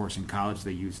Cod, and of course in college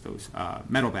they use those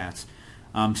metal bats.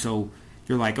 So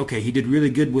you're like, okay, he did really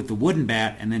good with the wooden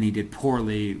bat, and then he did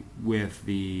poorly with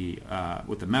the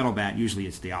metal bat. Usually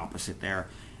it's the opposite there.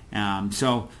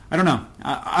 So I don't know.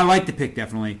 I like the pick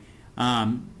definitely.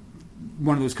 One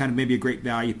of those kind of maybe a great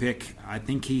value pick. I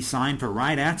think he signed for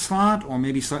right at slot or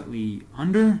maybe slightly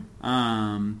under.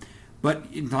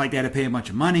 But they had to pay a bunch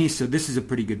of money, so this is a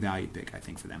pretty good value pick, I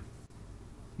think, for them.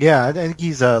 Yeah, I think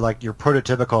he's your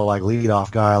prototypical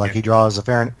leadoff guy. He draws a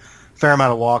fair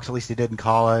amount of walks. At least he did in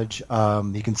college.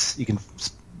 He can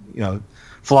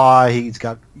fly. He's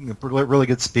got really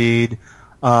good speed.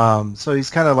 So he's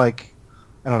kind of I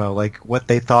don't know, what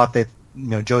they thought that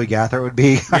Joey Gathert would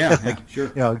be. Yeah, sure.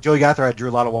 Joey Gathert drew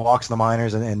a lot of walks in the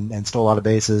minors and stole a lot of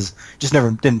bases. Just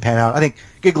never didn't pan out. I think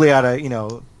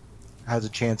Gigliotti, has a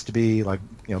chance to be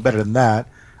better than that.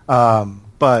 I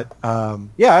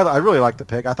really like the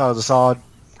pick. I thought it was a solid.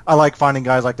 I like finding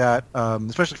guys like that,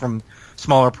 especially from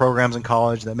smaller programs in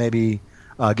college that maybe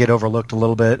get overlooked a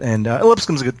little bit. And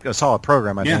Lipscomb's a solid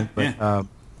program, I think.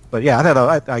 But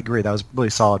I agree. That was a really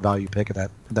solid value pick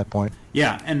at that point.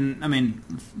 Yeah, and I mean,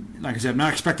 like I said, I'm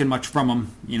not expecting much from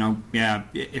him.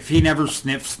 If he never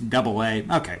sniffs Double-A,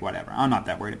 okay, whatever. I'm not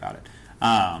that worried about it.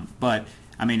 But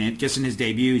I mean, just in his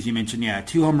debuts, you mentioned,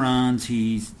 2 home runs.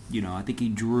 He's, I think he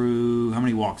drew, how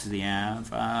many walks does he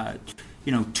have?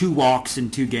 2 walks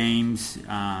in 2 games.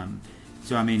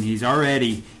 So, I mean, he's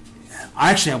already,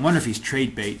 I wonder if he's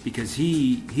trade bait because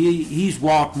he's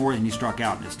walked more than he struck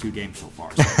out in his 2 games so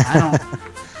far. So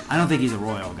I don't think he's a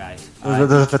Royal guy.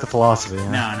 Doesn't fit the philosophy. Yeah.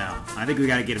 No. I think we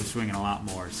got to get him swinging a lot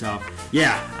more. So,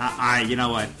 I you know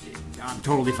what? I'm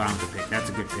totally fine with the pick. That's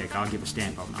a good pick. I'll give a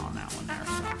stamp on that one there.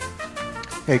 So.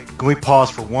 Hey, can we pause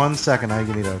for 1 second? I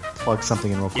need to plug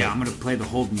something in real quick. Yeah, I'm going to play the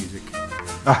hold music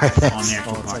all right, thanks. on the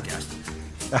actual podcast.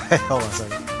 All right, hold on a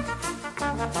second.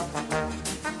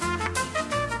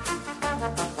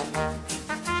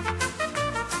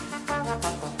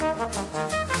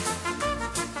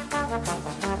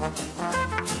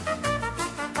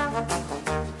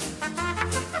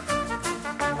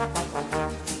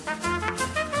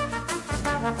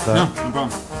 No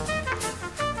problem.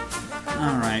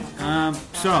 All right.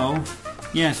 So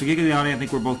Gigliotti, I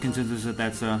think we're both consensus that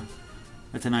that's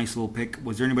a nice little pick.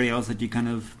 Was there anybody else that you kind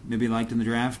of maybe liked in the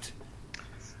draft?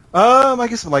 I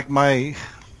guess I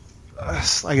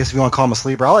guess if you want to call him a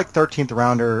sleeper, I like 13th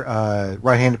rounder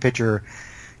right-handed pitcher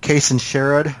Kason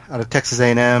Sherrod out of Texas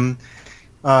A&M.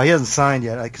 He hasn't signed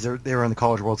yet because they were in the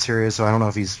College World Series, so I don't know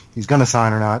if he's going to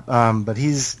sign or not. But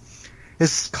his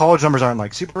college numbers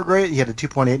aren't super great. He had a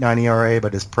 2.89 ERA,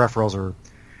 but his peripherals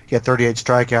he had 38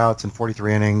 strikeouts and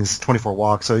 43 innings, 24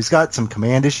 walks. So he's got some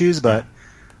command issues, but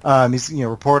he's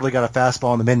reportedly got a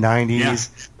fastball in the mid-90s. Yeah.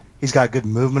 He's got good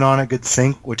movement on it, good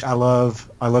sink, which I love.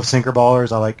 I love sinker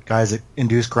ballers. I like guys that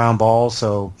induce ground balls.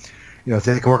 So, if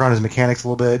they can work on his mechanics a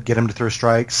little bit, get him to throw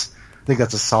strikes, I think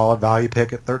that's a solid value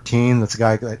pick at 13. That's a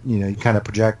guy that you kind of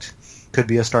project could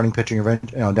be a starting pitching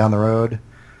event down the road.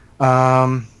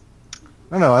 I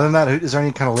don't know. Other than that, is there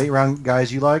any kind of late round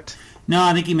guys you liked? No,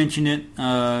 I think you mentioned it.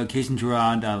 Kason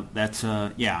Sherrod. That's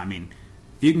I mean,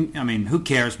 you can. I mean, who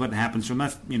cares what happens from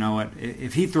that?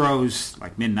 If he throws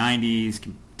mid-90s,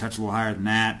 can touch a little higher than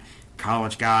that.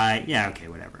 College guy, yeah, okay,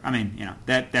 whatever. I mean,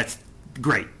 that's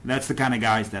great. That's the kind of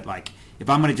guys that if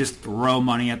I'm going to just throw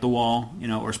money at the wall,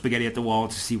 or spaghetti at the wall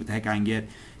to see what the heck I can get,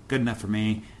 good enough for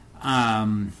me.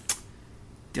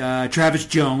 Travis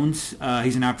Jones,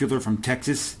 he's an outfielder from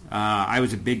Texas. I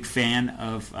was a big fan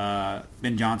of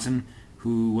Ben Johnson,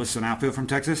 who was an outfielder from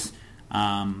Texas.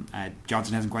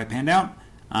 Johnson hasn't quite panned out,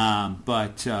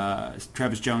 but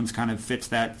Travis Jones kind of fits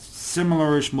that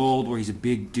similar-ish mold where he's a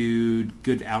big dude,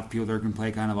 good outfielder, can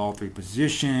play kind of all three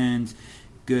positions,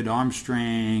 good arm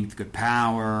strength, good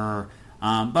power,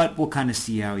 but we'll kind of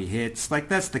see how he hits. Like,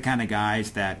 that's the kind of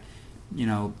guys that,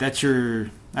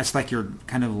 that's like your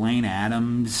kind of Lane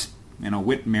Adams,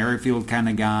 Whit Merrifield kind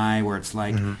of guy, where it's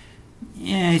like,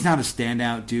 yeah, he's not a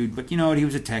standout dude, but you know what? He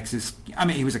was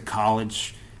he was a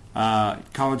college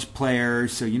player,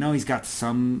 so he's got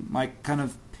some like kind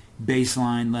of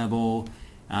baseline level,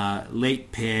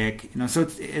 late pick, so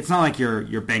it's not like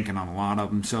you're banking on a lot of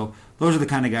them. So those are the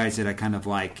kind of guys that I kind of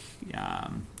like,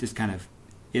 just kind of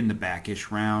in the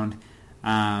backish round.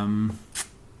 Other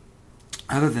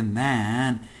than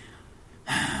that,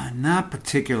 not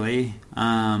particularly.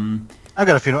 I've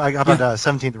got a few. How about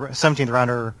 17th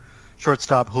rounder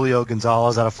shortstop Julio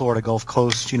Gonzalez out of Florida Gulf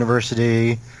Coast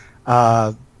University.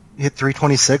 Hit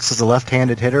 326 as a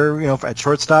left-handed hitter. At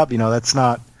shortstop, that's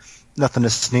nothing to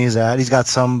sneeze at. He's got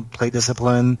some plate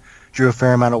discipline. Drew a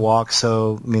fair amount of walks.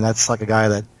 So that's like a guy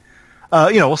that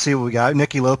we'll see what we got.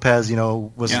 Nicky Lopez,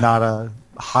 was not a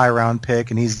high round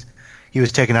pick, and he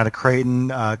was taken out of Creighton.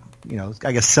 I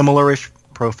guess similar-ish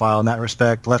profile in that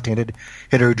respect. Left-handed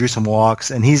hitter who drew some walks,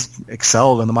 and he's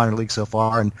excelled in the minor league so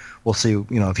far. And we'll see,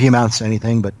 if he amounts to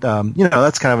anything. But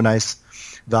that's kind of a nice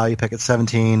value pick at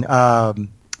 17.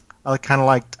 I kind of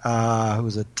liked who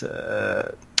was it?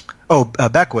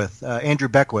 Beckwith, Andrew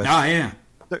Beckwith. Oh yeah,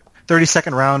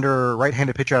 32nd rounder,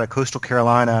 right-handed pitcher out of Coastal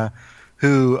Carolina,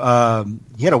 who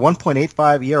he had a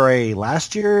 1.85 ERA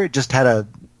last year. Just had a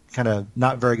kind of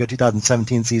not very good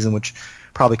 2017 season, which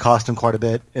probably cost him quite a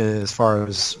bit as far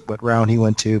as what round he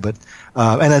went to. But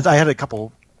and I had a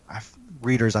couple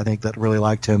readers, I think, that really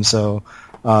liked him, so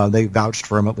they vouched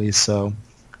for him at least. So,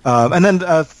 and then in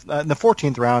the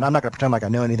 14th round, I'm not going to pretend like I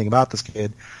know anything about this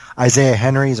kid. Isaiah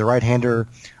Henry, he's a right-hander,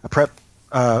 a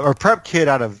prep kid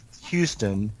out of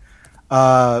Houston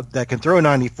that can throw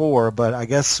 94. But I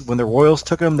guess when the Royals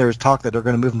took him, there was talk that they're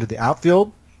going to move him to the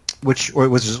outfield, which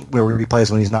is where he plays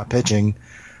when he's not pitching.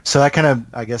 So that kind of,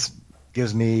 I guess,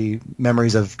 gives me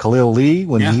memories of Khalil Lee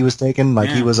when he was taken.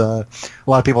 He was a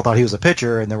lot of people thought he was a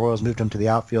pitcher, and the Royals moved him to the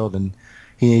outfield, and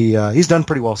he's done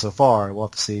pretty well so far. We'll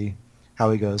have to see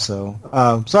how he goes. So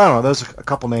I don't know. Those are a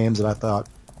couple names that I thought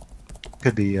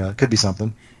could be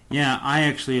something. Yeah, I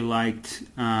actually liked.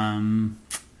 Actually,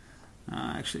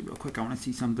 real quick, I want to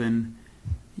see something.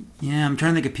 Yeah, I'm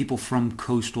trying to think of people from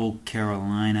Coastal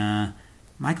Carolina.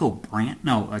 Michael Brandt?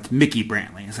 No, it's Mickey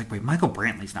Brantley. It's like, wait, Michael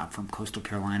Brantley's not from Coastal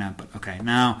Carolina, but okay.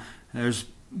 Now, there's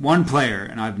one player,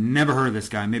 and I've never heard of this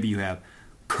guy. Maybe you have.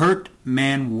 Kurt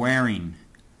Manwaring.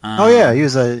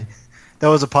 That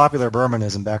was a popular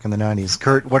Bermanism back in the 90s.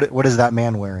 Kurt, what is that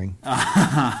man wearing?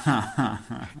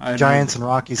 Giants and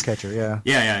Rockies catcher, yeah.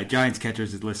 Yeah, Giants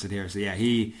catchers is listed here. So, yeah,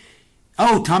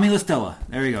 Tommy LaStella.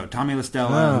 There you go. Tommy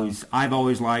LaStella, who's I've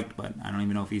always liked, but I don't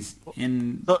even know if he's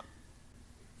in...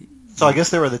 So I guess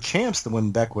they were the champs that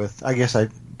won Beckwith. I guess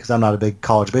because I'm not a big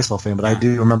college baseball fan, but I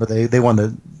do remember they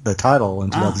won the title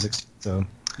in 2016. So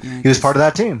he was part of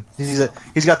that team.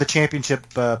 He's got the championship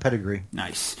pedigree.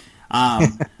 Nice.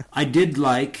 I did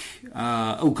like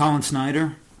Colin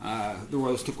Snyder. The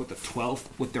Royals took with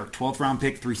their 12th round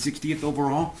pick, 360th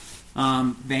overall.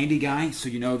 Vandy guy, so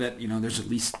that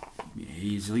there's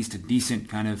he's at least a decent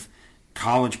kind of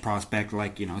college prospect.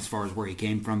 As far as where he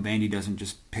came from, Vandy doesn't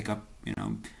just pick up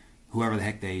whoever the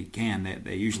heck they can.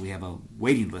 They usually have a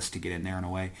waiting list to get in there in a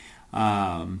way.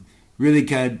 Really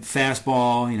good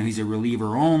fastball. He's a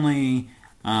reliever only,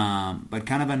 but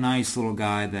kind of a nice little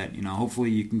guy that,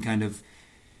 hopefully you can kind of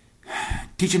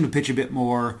teach him to pitch a bit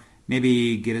more,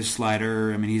 maybe get his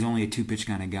slider. He's only a two-pitch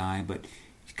kind of guy, but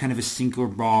he's kind of a sinker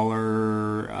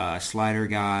baller, slider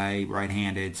guy,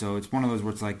 right-handed. So it's one of those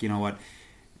where it's like,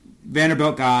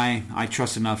 Vanderbilt guy, I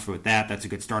trust enough with that. That's a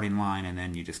good starting line, and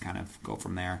then you just kind of go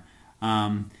from there.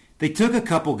 They took a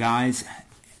couple guys,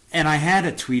 and I had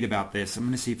a tweet about this. I'm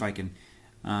going to see if I can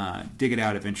dig it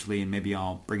out eventually, and maybe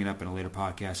I'll bring it up in a later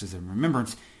podcast as a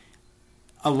remembrance.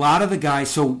 A lot of the guys,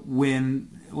 so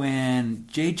when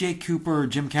J.J. Cooper or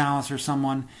Jim Callis or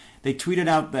someone, they tweeted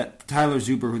out that Tyler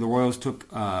Zuber, who the Royals took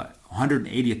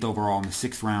 180th overall in the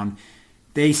 6th round,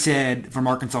 they said from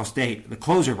Arkansas State, the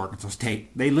closer of Arkansas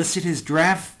State, they listed his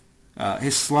draft,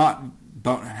 his draft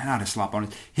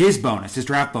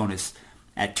bonus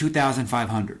at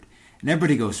 2,500. And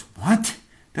everybody goes, what?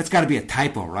 That's got to be a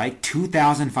typo, right?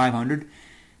 2,500.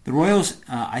 The Royals,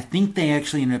 I think they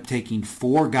actually ended up taking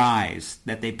 4 guys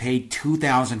that they paid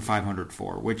 2,500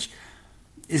 for, which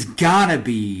is gotta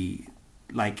be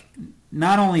like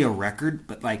not only a record,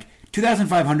 but like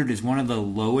 2,500 is one of the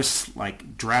lowest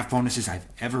like draft bonuses I've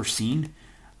ever seen.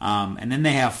 And then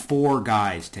they have 4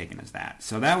 guys taken as that.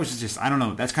 So that was just, I don't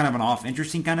know, that's kind of an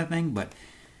interesting kind of thing, but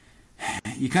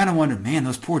you kind of wonder, man,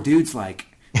 those poor dudes, like,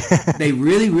 they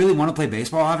really, really want to play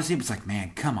baseball, obviously, but it's like,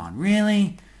 man, come on,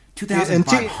 really?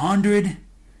 2,500?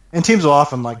 And teams will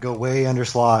often like go way under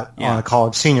slot on a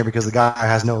college senior because the guy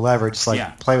has no leverage. It's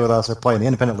like play with us or play in the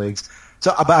independent leagues.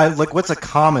 So, like, what's a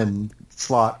common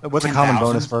slot? What's 10, a common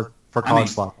bonus for college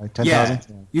slot? Like 10,000?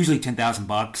 Yeah, usually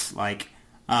 $10,000. Like,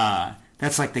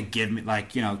 that's like the give me,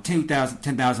 like, you know,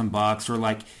 $10,000 or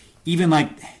like even like,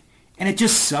 and it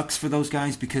just sucks for those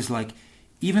guys because like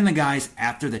even the guys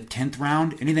after the 10th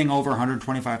round, anything over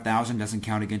 125,000 doesn't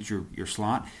count against your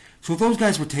slot. So if those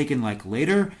guys were taken like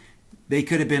later, they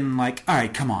could have been like, all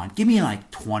right, come on, give me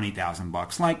like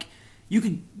 $20,000. Like, you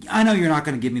could, I know you're not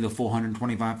going to give me the full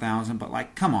 125,000, but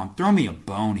like, come on, throw me a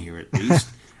bone here at least.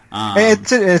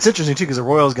 It's interesting too because the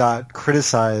Royals got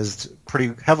criticized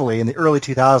pretty heavily in the early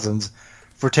 2000s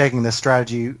for taking this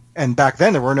strategy, and back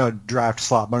then there were no draft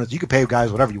slot bonuses. You could pay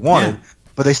guys whatever you wanted,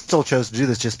 but they still chose to do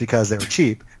this just because they were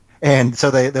cheap. And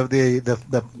so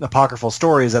the apocryphal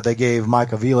story is that they gave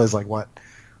Mike Avila like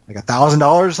 $1,000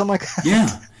 or something like that.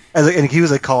 Yeah. And he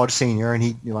was a college senior, and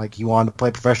he wanted to play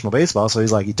professional baseball, so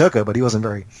he took it, but he wasn't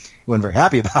very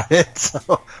happy about it.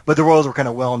 So, but the Royals were kind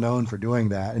of well known for doing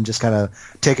that and just kind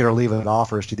of take it or leave it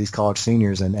offers to these college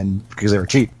seniors, and because they were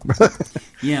cheap.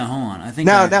 Yeah, hold on. I think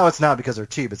now it's not because they're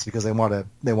cheap; it's because they wanted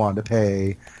to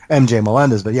pay MJ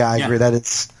Melendez. But yeah, I agree that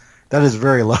is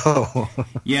very low.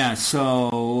 Yeah.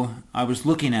 So I was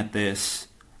looking at this,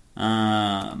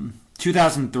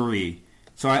 2003.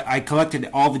 So I collected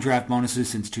all the draft bonuses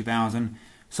since 2000.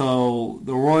 So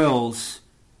the Royals,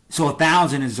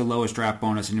 1,000 is the lowest draft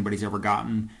bonus anybody's ever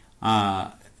gotten.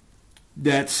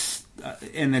 That's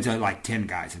like 10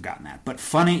 guys have gotten that. But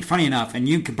funny enough, and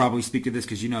you can probably speak to this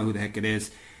because you know who the heck it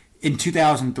is. In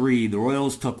 2003, the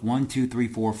Royals took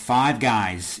 5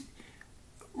 guys,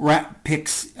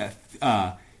 picks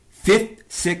 5th,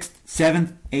 6th,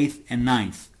 7th, 8th, and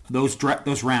 9th.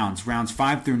 Those rounds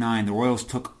 5 through 9, the Royals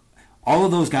took. All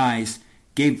of those guys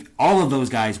gave all of those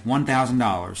guys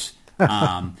 $1,000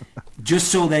 just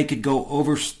so they could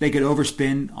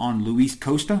overspend on Luis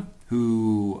Costa,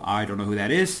 who I don't know who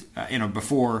that is.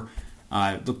 Before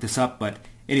I looked this up, but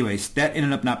anyways, that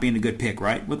ended up not being a good pick,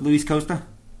 right? With Luis Costa.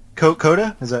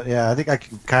 Coda? Is that? Yeah, I think I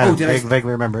kind of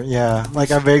vaguely remember. Yeah,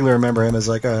 like I vaguely remember him as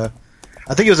like a.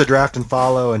 I think it was a draft and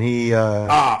follow, and he.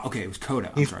 Okay, it was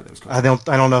Coda. I'm sorry, that was Coda.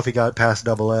 I don't know if he got past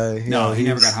AA. No, he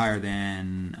never got higher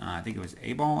than I think it was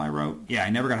A-ball. I wrote. Yeah,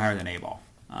 he never got higher than A-ball.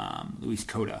 Luis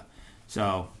Coda.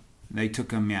 So they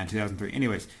took him. Yeah, in 2003.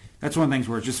 Anyways, that's one of the things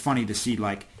where it's just funny to see.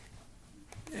 Like,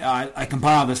 I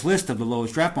compiled this list of the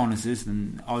lowest draft bonuses,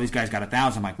 and all these guys got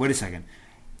 1,000. I'm like, wait a second.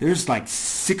 There's like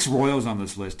 6 Royals on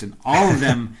this list, and all of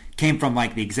them came from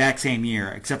like the exact same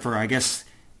year, except for I guess.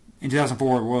 In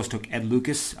 2004, the Royals took Ed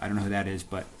Lucas. I don't know who that is,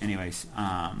 but anyways.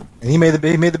 And he made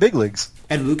the big leagues.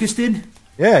 Ed Lucas did?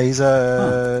 Yeah, he was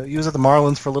at the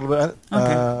Marlins for a little bit.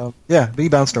 Okay. But he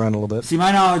bounced around a little bit. See,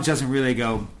 my knowledge doesn't really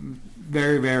go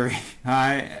very, very.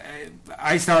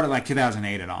 I started like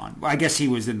 2008 and on. Well, I guess he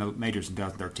was in the majors in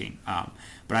 2013,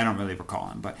 but I don't really recall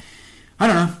him. But I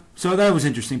don't know. So that was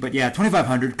interesting. But yeah,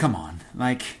 2,500. Come on,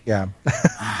 like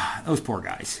those poor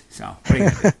guys. So what are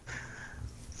you gonna do?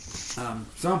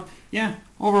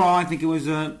 Overall, I think it was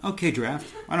an okay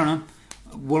draft. I don't know.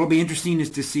 What'll be interesting is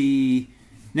to see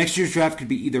next year's draft could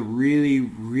be either really,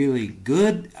 really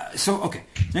good.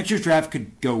 Next year's draft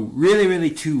could go really,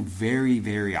 really 2 very,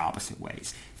 very opposite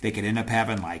ways. They could end up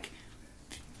having like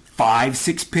 5,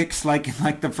 6 picks like in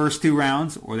like the first 2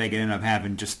 rounds, or they could end up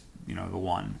having just the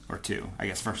 1 or 2, I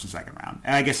guess, first and second round.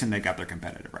 And I guess then they got their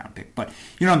competitive round pick. But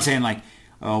you know what I'm saying, like.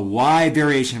 A wide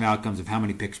variation of outcomes of how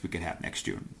many picks we could have next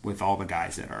June with all the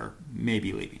guys that are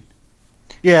maybe leaving.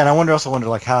 Yeah, and I wonder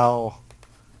like how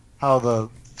the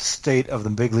state of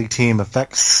the big league team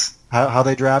affects how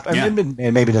they draft. And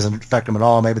maybe it doesn't affect them at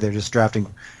all. Maybe they're just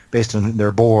drafting based on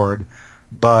their board.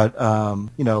 But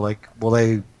like, will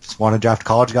they just want to draft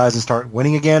college guys and start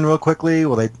winning again real quickly?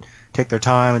 Will they take their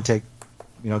time and take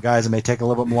guys that may take a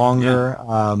little bit longer?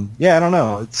 I don't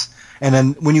know. And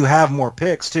then when you have more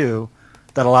picks too.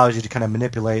 That allows you to kind of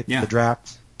manipulate the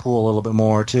draft pool a little bit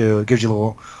more too. It gives you a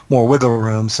little more wiggle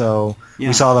room. So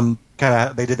we saw them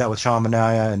they did that with Sean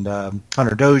Manaea and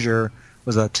Hunter Dozier.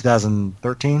 Was that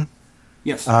 2013?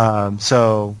 Yes.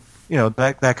 So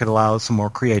that could allow some more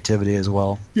creativity as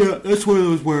well. Yeah, that's one of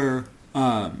those where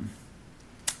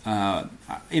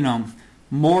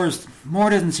Moore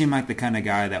doesn't seem like the kind of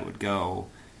guy that would go.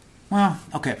 Well,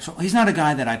 okay, so he's not a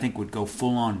guy that I think would go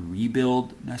full on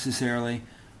rebuild necessarily.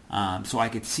 So I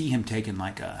could see him taking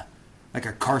like a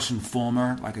Carson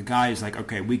Fulmer, like a guy who's like,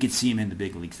 okay, we could see him in the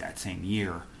big leagues that same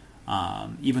year,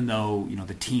 even though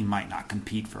the team might not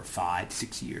compete for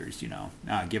 5-6 years,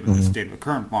 given the state of the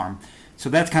current farm. So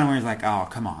that's kind of where he's like, oh,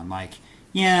 come on, like,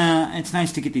 yeah, it's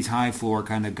nice to get these high floor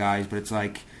kind of guys, but it's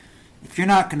like, if you're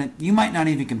not gonna, you might not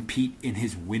even compete in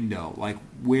his window, like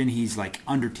when he's like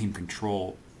under team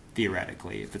control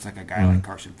theoretically, if it's like a guy like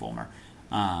Carson Fulmer.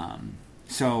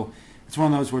 So it's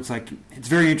one of those where it's like, it's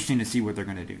very interesting to see what they're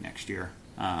going to do next year,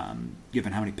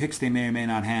 given how many picks they may or may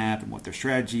not have and what their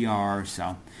strategy are.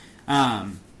 So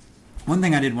one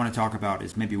thing I did want to talk about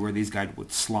is maybe where these guys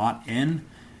would slot in.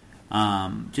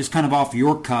 Just kind of off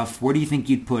your cuff, where do you think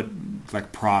you'd put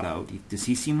like Prado? Does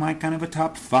he seem like kind of a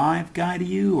top 5 guy to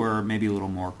you, or maybe a little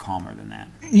more calmer than that?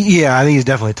 Yeah, I think he's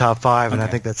definitely top 5, and I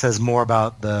think that says more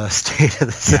about the state of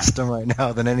the system right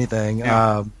now than anything.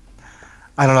 Yeah.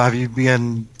 I don't know. Have you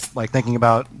been like thinking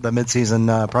about the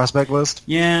midseason prospect list?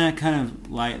 Yeah, kind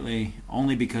of lightly,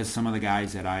 only because some of the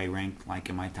guys that I ranked like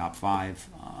in my top 5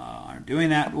 aren't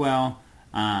doing that well.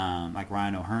 Like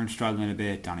Ryan O'Hearn's struggling a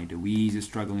bit, Donnie DeWeese is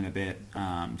struggling a bit.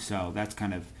 So that's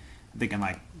kind of thinking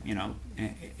like,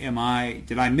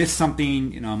 did I miss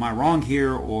something? Am I wrong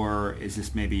here, or is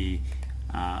this maybe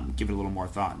give it a little more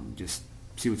thought and just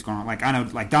see what's going on? Like I know,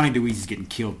 like Donnie DeWeese is getting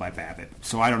killed by Babbitt,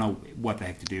 so I don't know what the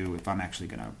heck to do if I'm actually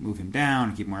going to move him down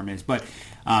and keep him where he is. But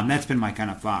that's been my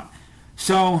kind of thought.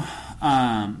 So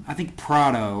I think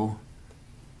Prado.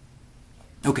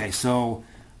 Okay, so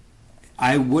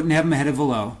I wouldn't have him ahead of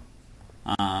Velo,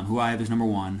 who I have as number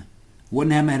 1.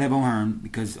 Wouldn't have him ahead of O'Hearn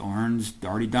because O'Hearn's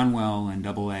already done well in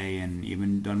AA and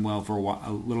even done well for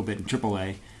a little bit in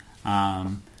AAA. I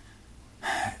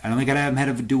don't think I'd have him ahead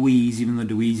of DeWeese, even though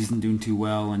DeWeese isn't doing too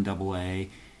well in AA.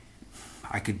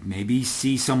 I could maybe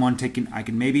see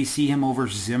him over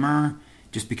Zimmer,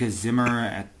 just because Zimmer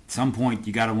at some point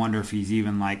you got to wonder if he's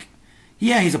even like,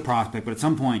 yeah, he's a prospect, but at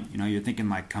some point you're thinking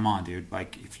like, come on, dude,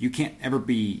 like if you can't ever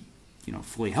be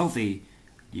fully healthy,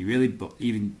 are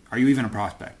you even a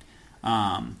prospect?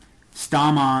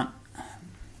 Stamont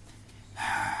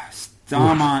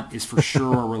is for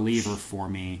sure a reliever for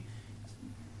me,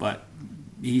 but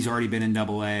he's already been in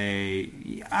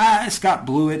AA. Scott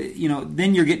Blewett,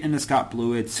 then you're getting into Scott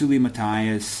Blewett, Suli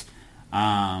Matias,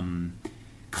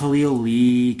 Khalil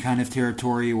Lee kind of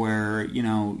territory where,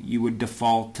 you would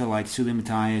default to like Suli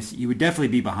Matias. You would definitely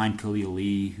be behind Khalil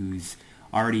Lee, who's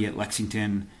already at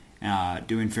Lexington,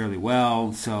 doing fairly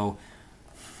well. So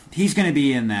he's going to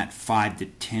be in that 5 to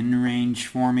 10 range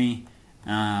for me.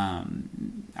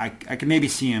 I could maybe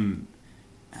see him.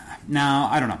 No,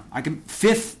 I don't know.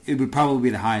 5th, it would probably be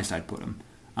the highest I'd put him,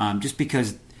 just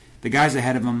because the guys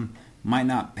ahead of him might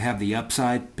not have the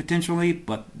upside potentially,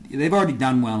 but they've already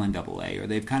done well in AA, or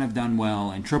they've kind of done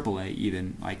well in AAA,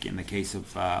 even like in the case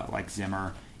of like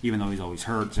Zimmer. Even though he's always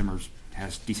hurt, Zimmer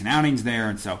has decent outings there,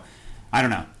 and so I don't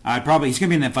know. He's going to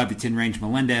be in that 5 to 10 range.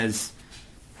 Melendez,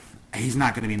 he's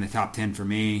not going to be in the top 10 for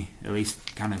me, at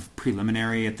least kind of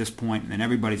preliminary at this point, and then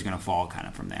everybody's going to fall kind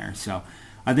of from there. So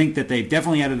I think that they've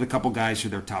definitely added a couple guys to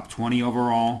their top 20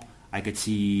 overall. I could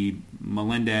see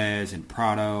Melendez and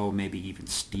Prado, maybe even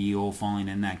Steele falling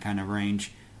in that kind of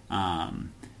range.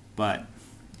 But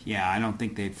yeah, I don't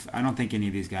think any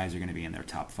of these guys are going to be in their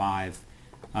top 5.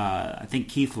 I think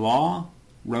Keith Law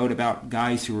wrote about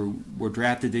guys who were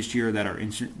drafted this year that are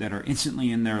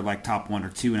instantly in their like top 1 or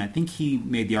 2, and I think he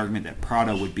made the argument that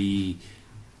Prado would be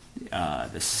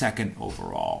the second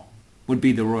overall, would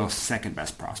be the Royals' second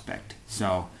best prospect.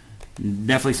 So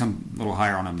definitely some little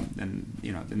higher on him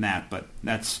than that, but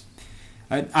that's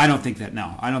I don't think that.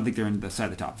 No, I don't think they're in the side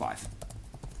of the top 5.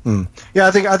 Yeah,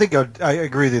 I think I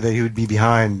agree with you that he would be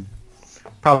behind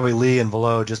probably Lee and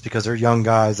Velo, just because they're young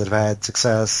guys that have had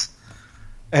success.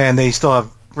 And they still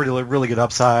have really, really good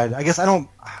upside. I guess I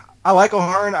like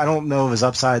O'Hearn. I don't know if his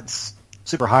upside's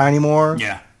super high anymore.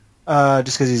 Yeah.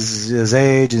 Just because his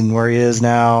age and where he is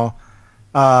now.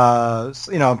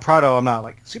 Prado, I'm not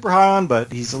like super high on, but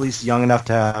he's at least young enough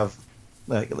to have.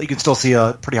 You can still see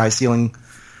a pretty high ceiling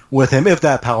with him if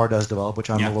that power does develop, which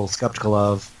I'm a little skeptical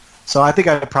of. So I think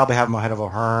I'd probably have him ahead of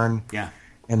O'Hearn. Yeah.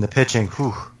 And the pitching,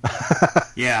 whew.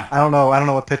 Yeah. I don't know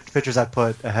what pitchers I'd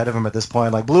put ahead of him at this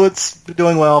point. Like Blewett's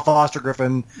doing well. Foster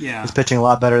Griffin is pitching a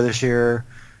lot better this year.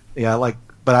 Yeah,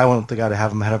 but I wouldn't think I'd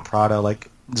have him ahead of Prado. Like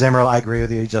Zimmer, I agree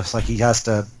with you. Just like he has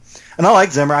to, and I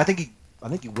like Zimmer. I think I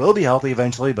think he will be healthy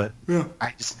eventually, but yeah.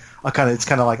 it's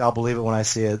kind of like I'll believe it when I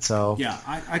see it. So yeah,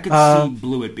 I could see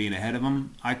Blewett being ahead of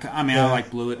him. I like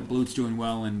Blewett. Blewett's doing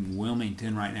well in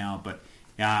Wilmington right now, but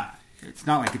yeah, it's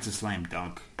not like it's a slam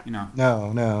dunk, you know.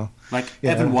 No. Like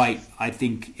Evan White, I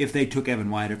think if they took Evan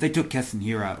White, or if they took Keston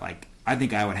Hiura, like I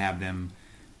think I would have them,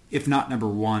 if not number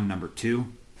 1, number 2.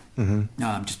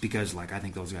 Mm-hmm. Just because like I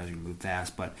think those guys are gonna move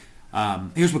fast. But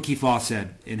here's what Keith Law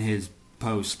said in his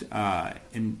post,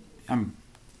 and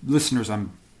listeners,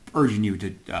 I'm urging you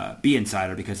to be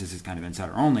insider because this is kind of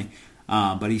insider only.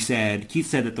 But Keith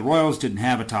said that the Royals didn't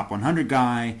have a top 100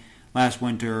 guy last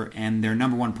winter, and their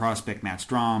number 1 prospect, Matt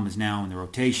Strom, is now in the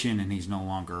rotation, and he's no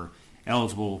longer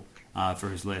eligible for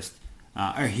his list.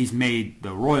 He's made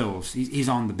the Royals. He's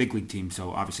on the big league team,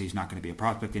 so obviously he's not going to be a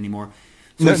prospect anymore.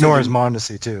 So nor is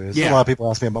Mondesi, too. A lot of people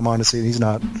ask me about Mondesi, and he's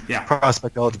not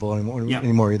prospect eligible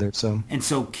anymore either. So. And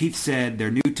so Keith said their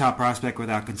new top prospect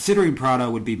without considering Prado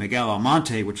would be Miguel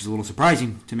Almonte, which is a little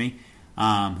surprising to me.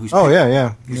 Who's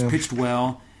pitched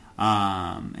well.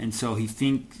 And so I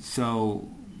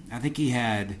think he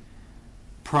had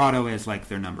Prado as like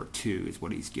their number 2 is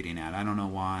what he's getting at. I don't know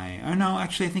why. Oh, no,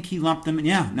 actually, I think he lumped them.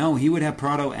 He would have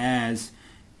Prado as...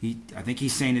 I think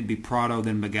he's saying it'd be Prado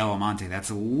then Miguel Almonte.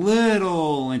 That's a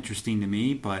little interesting to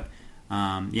me, but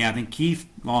I think Keith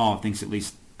Law thinks at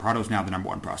least Prado's now the number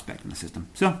 1 prospect in the system.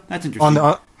 So that's interesting.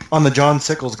 On the John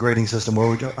Sickles grading system,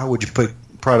 how would you put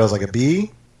Prado as like a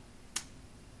B?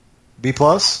 B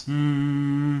plus? I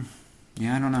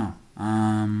don't know.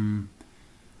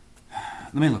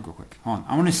 Let me look real quick. Hold on.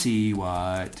 I want to see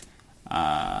what.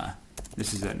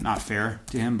 This is not fair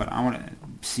to him, but I want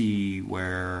to see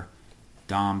where.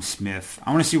 Dom Smith.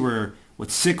 I want to see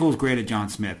what Sickles graded Dom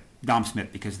Smith,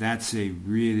 because that's a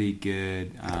really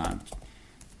good. Let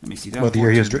me see. What, the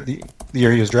year he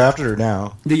was drafted, or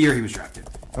now? The year he was drafted.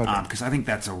 Okay. Because I think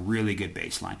that's a really good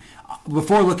baseline.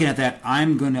 Before looking at that,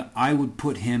 I would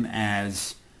put him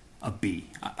as a B.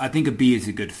 I think a B is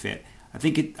a good fit. I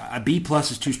think a B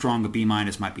plus is too strong. A B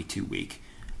minus might be too weak.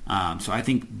 So I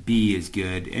think B is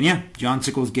good. And John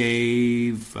Sickles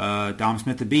gave Dom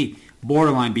Smith a B.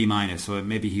 Borderline B minus, so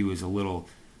maybe he was a little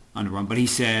underrun. But he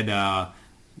said,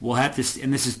 we'll have to,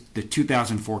 and this is the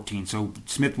 2014, so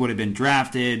Smith would have been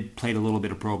drafted, played a little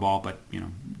bit of pro ball, but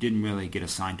didn't really get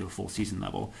assigned to a full season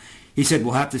level. He said,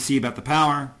 we'll have to see about the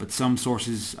power, but some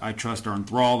sources I trust are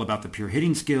enthralled about the pure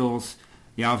hitting skills.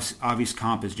 The obvious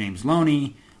comp is James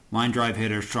Loney, line drive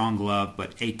hitter, strong glove,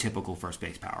 but atypical first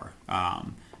base power.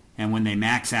 And when they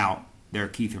max out, they're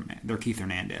Keith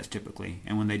Hernandez typically,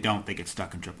 and when they don't, they get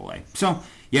stuck in AAA. So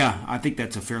I think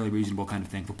that's a fairly reasonable kind of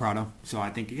thing for Prado. So I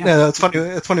think that's funny.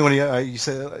 It's funny when you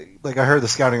say, like, I heard the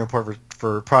scouting report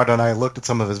for Prado, and I looked at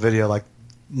some of his video. Like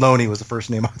Loney was the first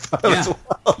name I thought as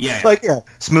well.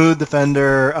 Smooth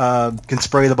defender, can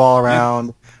spray the ball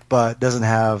around, but doesn't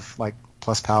have like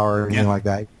plus power or anything like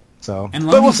that. So,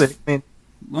 but we'll see. I mean,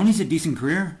 Loney's a decent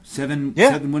career, seven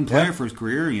win player for his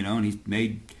career, and he's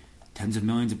made tens of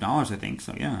millions of dollars, I think.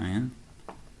 So man,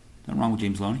 nothing wrong with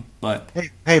James Loney. But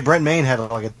hey, Brent Maine had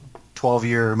like a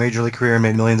 12-year major league career and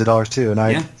made millions of dollars too. And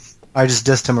I just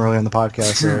dissed him earlier in the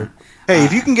podcast. So hey,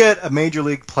 if you can get a major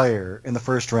league player in the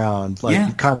first round,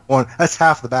 you kind of won. That's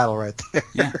half the battle right there.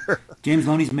 Yeah, James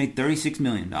Loney's made $36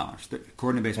 million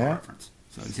according to Baseball Reference.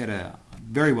 So he's had a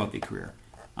very wealthy career.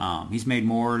 He's made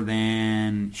more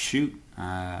than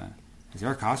has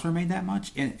Eric Hosmer made that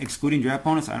much? Excluding draft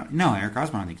bonus? No, Eric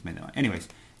Hosmer I don't think he's made that much. Anyways,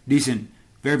 decent,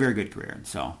 very, very good career. And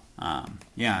so,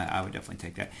 I would definitely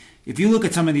take that. If you look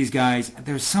at some of these guys,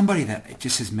 there's somebody that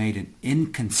just has made an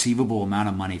inconceivable amount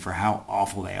of money for how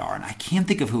awful they are. And I can't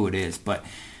think of who it is, but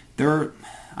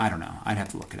I don't know. I'd have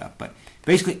to look it up. But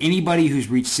basically anybody who's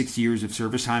reached 6 years of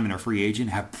service time and are a free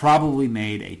agent have probably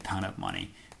made a ton of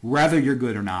money. Whether you're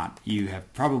good or not, you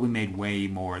have probably made way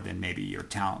more than maybe your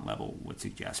talent level would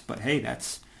suggest. But hey,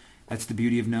 that's the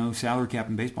beauty of no salary cap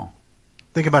in baseball.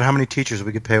 Think about how many teachers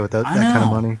we could pay with that kind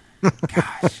of money.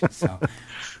 Gosh. So,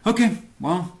 okay.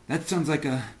 Well, that sounds like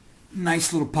a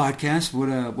nice little podcast.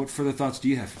 What further thoughts do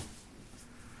you have?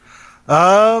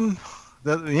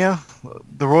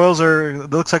 The Royals are. It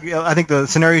looks like I think the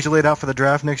scenarios you laid out for the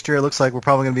draft next year. It looks like we're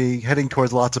probably going to be heading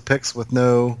towards lots of picks with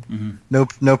no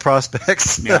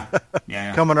prospects.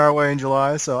 Coming our way in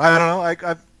July. So I don't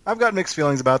know. I've got mixed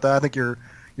feelings about that. I think your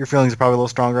feelings are probably a little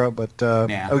stronger, but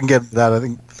we can get to that. I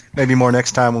think maybe more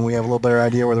next time when we have a little better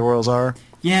idea where the Royals are.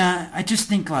 Yeah, I just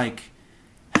think like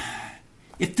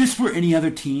if this were any other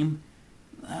team.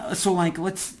 So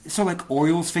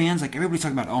Orioles fans, like everybody's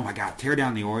talking about, oh my God, tear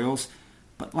down the Orioles.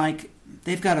 But like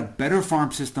they've got a better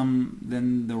farm system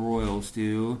than the Royals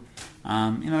do.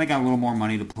 They got a little more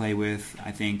money to play with,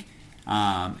 I think.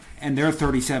 And they're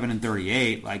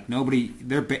 37-38. Like nobody,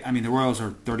 the Royals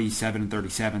are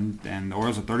 37-37, and the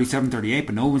Orioles are 37-38.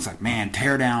 But no one's like, man,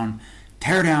 tear down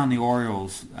the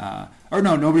Orioles. Or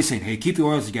no, nobody's saying, hey, keep the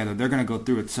Orioles together. They're going to go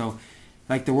through it. So,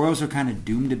 like the Royals are kind of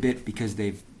doomed a bit because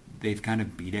they've kind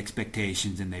of beat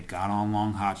expectations and they've got on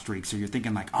long hot streaks. So you're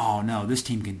thinking like, oh no, this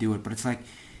team can do it. But it's like,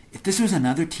 if this was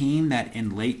another team that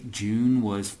in late June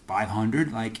was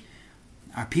 500, like.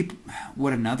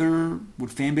 Would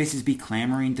fan bases be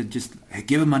clamoring to just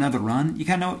give them another run? You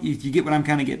kind of you get what I'm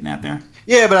kind of getting at there.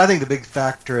 Yeah, but I think the big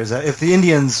factor is that if the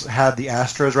Indians had the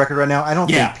Astros record right now, I don't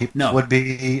think people would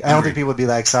be. I don't think people would be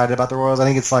that excited about the Royals. I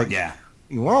think it's like,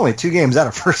 we're only 2 games out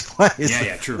of first place.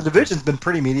 Yeah, true. The division's been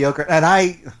pretty mediocre, and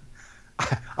I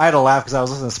had to laugh because I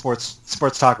was listening to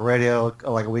sports talk radio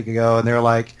like a week ago, and they were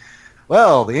like,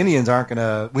 well, we know the Indians aren't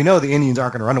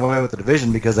going to run away with the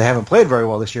division because they haven't played very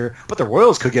well this year, but the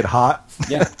Royals could get hot.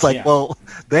 Yeah, it's like, well,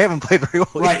 they haven't played very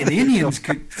well. Right, and the Indians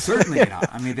could certainly get hot.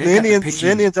 I mean, the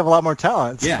Indians have a lot more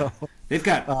talent. Yeah, so. They've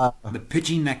got the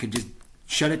pitching that could just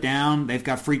shut it down. They've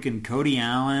got freaking Cody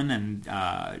Allen and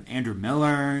Andrew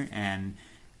Miller and,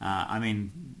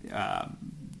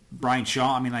 Brian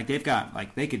Shaw. I mean, like, they've got,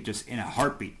 like, they could just in a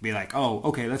heartbeat be like, oh,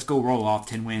 okay, let's go roll off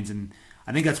 10 wins. And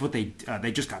I think that's what they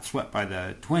just got swept by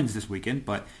the Twins this weekend.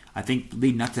 But I think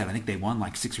leading up to that, I think they won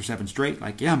like 6 or 7 straight.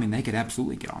 Like, yeah, I mean, they could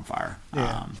absolutely get on fire.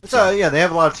 Yeah. They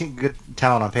have a lot of good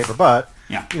talent on paper, but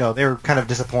they were kind of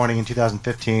disappointing in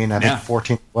 2015. I think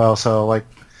 14. Well, so like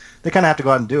they kind of have to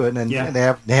go out and do it, and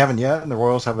they haven't yet. And the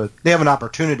Royals have an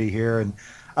opportunity here, and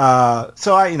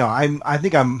so I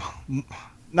think I'm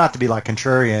not to be like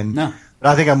contrarian, but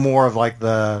I think I'm more of like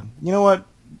you know what,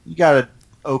 you got a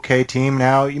okay team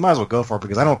now, you might as well go for it,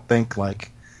 because I don't think I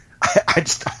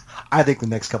think the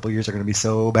next couple of years are going to be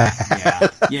so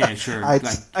bad. Yeah, sure. I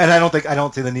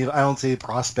don't see the needle. I don't see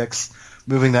prospects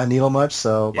moving that needle much.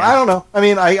 So I don't know. I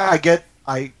mean, I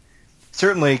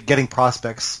certainly getting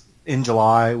prospects in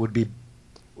July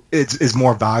is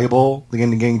more valuable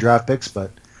than getting draft picks.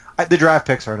 But the draft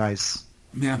picks are nice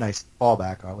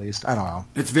fallback, at least. I don't know.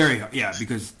 It's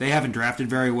because they haven't drafted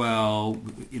very well,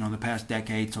 in the past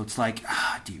decade. So it's like,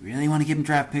 do you really want to give them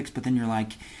draft picks? But then you're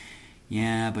like,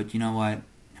 yeah, but you know what?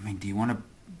 I mean, do you want to?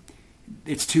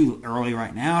 It's too early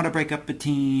right now to break up the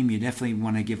team. You definitely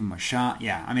want to give them a shot.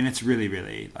 Yeah, I mean, it's really,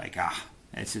 really like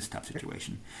it's just a tough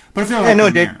situation. But if they're like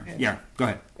go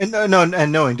ahead. And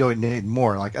knowing don't need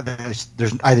more. Like I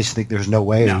just think there's no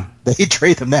way they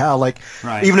trade them now. Like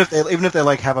even if they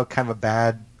like have a kind of a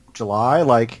bad July,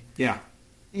 like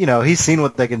he's seen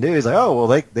what they can do. He's like, oh well,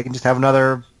 they can just have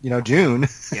another June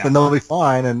and they'll be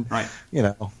fine. And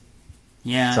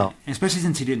Yeah, so. Especially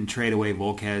since he didn't trade away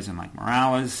Volquez and like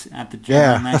Morales at the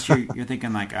deadline last year. You're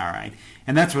thinking like, all right.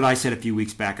 And that's what I said a few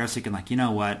weeks back. I was thinking like, you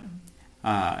know what?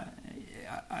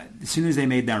 As soon as they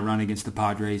made that run against the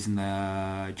Padres and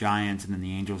the Giants and then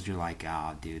the Angels, you're like,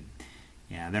 oh, dude,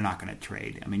 they're not going to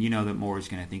trade. I mean, that Moore is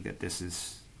going to think that this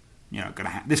is,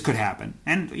 this could happen.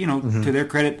 And to their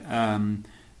credit,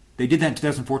 they did that in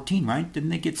 2014, right? Didn't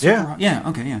they get super? Yeah.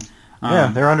 Okay.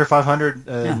 Yeah. They're under 500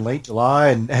 in late July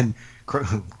and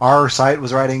our site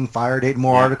was writing Fire Dayton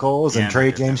Moore articles and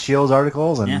trade James Shields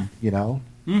articles, and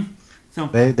so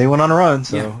they went on a run.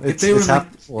 So it's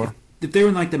happened before. If they were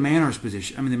in like the Mariners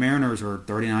position, I mean the Mariners are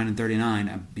 39-39.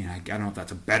 I don't know if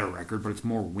that's a better record, but it's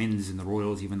more wins than the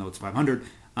Royals, even though it's 500.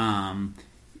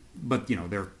 But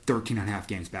they're 13 and a half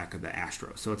games back of the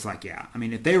Astros. So it's like, I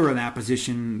mean, if they were in that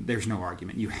position, there's no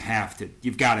argument.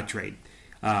 You've got to trade.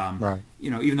 Right.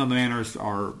 Even though the Mariners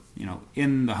are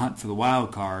in the hunt for the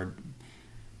wild card,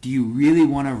 do you really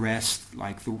want to rest?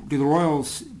 Like, do the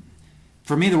Royals?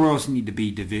 For me, the Royals need to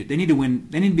be They need to win.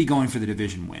 They need to be going for the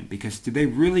division win, because do they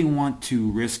really want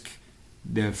to risk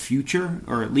the future,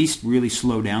 or at least really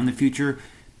slow down the future,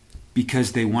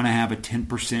 because they want to have a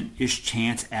 10%-ish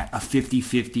chance at a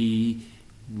 50-50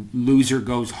 loser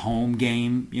goes home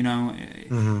game?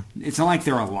 It's not like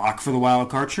they're a lock for the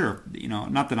wild card. Sure,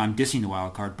 not that I'm dissing the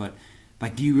wild card, but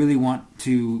like, do you really want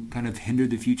to kind of hinder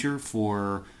the future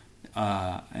for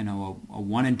a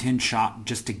 1-in-10 shot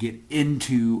just to get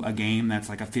into a game that's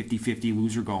like a 50-50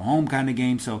 loser go home kind of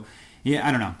game? So I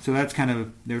don't know. So that's kind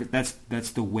of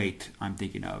that's the weight I'm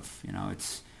thinking of.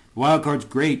 It's wild card's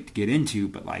great to get into,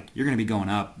 but like, you're going to be going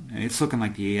up, and it's looking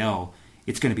like the AL.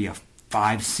 It's going to be a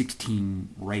 5-16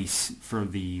 race for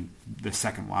the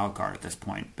second wild card at this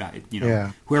point.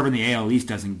 Whoever in the AL East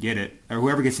doesn't get it, or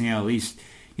whoever gets in the AL East,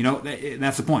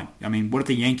 that's the point. I mean, what if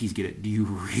the Yankees get it? Do you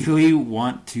really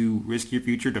want to risk your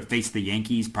future to face the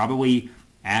Yankees, probably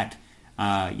at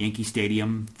Yankee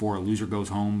Stadium, for a loser goes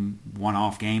home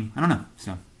one-off game? I don't know.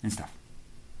 So, and stuff.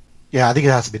 Yeah, I think it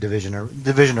has to be division or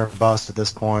bust at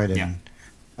this point. And,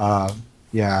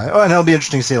 yeah, and it'll be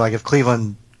interesting to see like if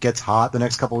Cleveland gets hot the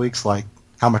next couple of weeks, like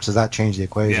how much does that change the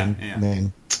equation? Yeah. I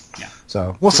mean,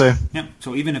 so we'll see. Yeah.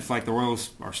 So even if like the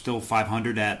Royals are still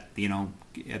 500 at the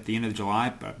end of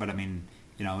July, but I mean,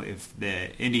 if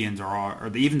the Indians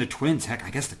even the Twins, heck, I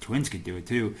guess the Twins could do it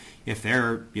too. If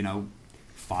they're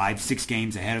 5-6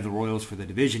 games ahead of the Royals for the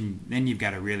division, then you've got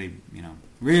to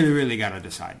really got to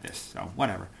decide this. So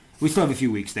whatever. We still have a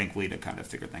few weeks, thankfully, to kind of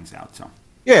figure things out. So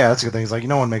yeah, that's a good thing. It's like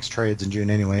no one makes trades in June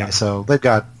anyway, so they've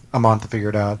got a month to figure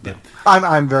it out. But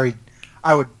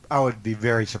I would be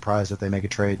very surprised if they make a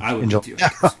trade. I would too.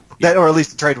 Or at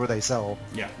least a trade where they sell.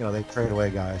 Yeah, they trade away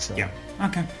guys. So. Yeah.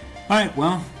 Okay. All right.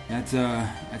 Well, that's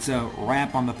a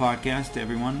wrap on the podcast,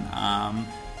 everyone.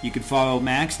 You can follow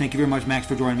Max. Thank you very much, Max,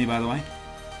 for joining me. By the way.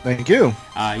 Thank you. You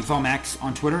can follow Max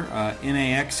on Twitter,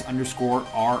 MAX_RIEPR,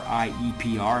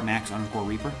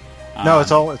 Max_Reaper. No,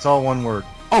 it's all one word.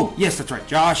 Oh, yes, that's right.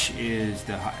 Josh is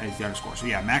the underscore. So,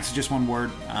 yeah, Max is just one word.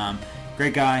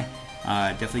 Great guy.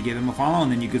 Definitely give him a follow.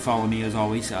 And then you could follow me, as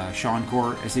always, Sean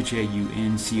Core,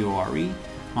 SHAUNCORE,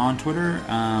 on Twitter.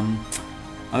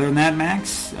 Other than that,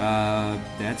 Max,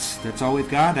 that's all we've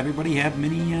got. Everybody have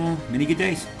many good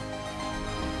days.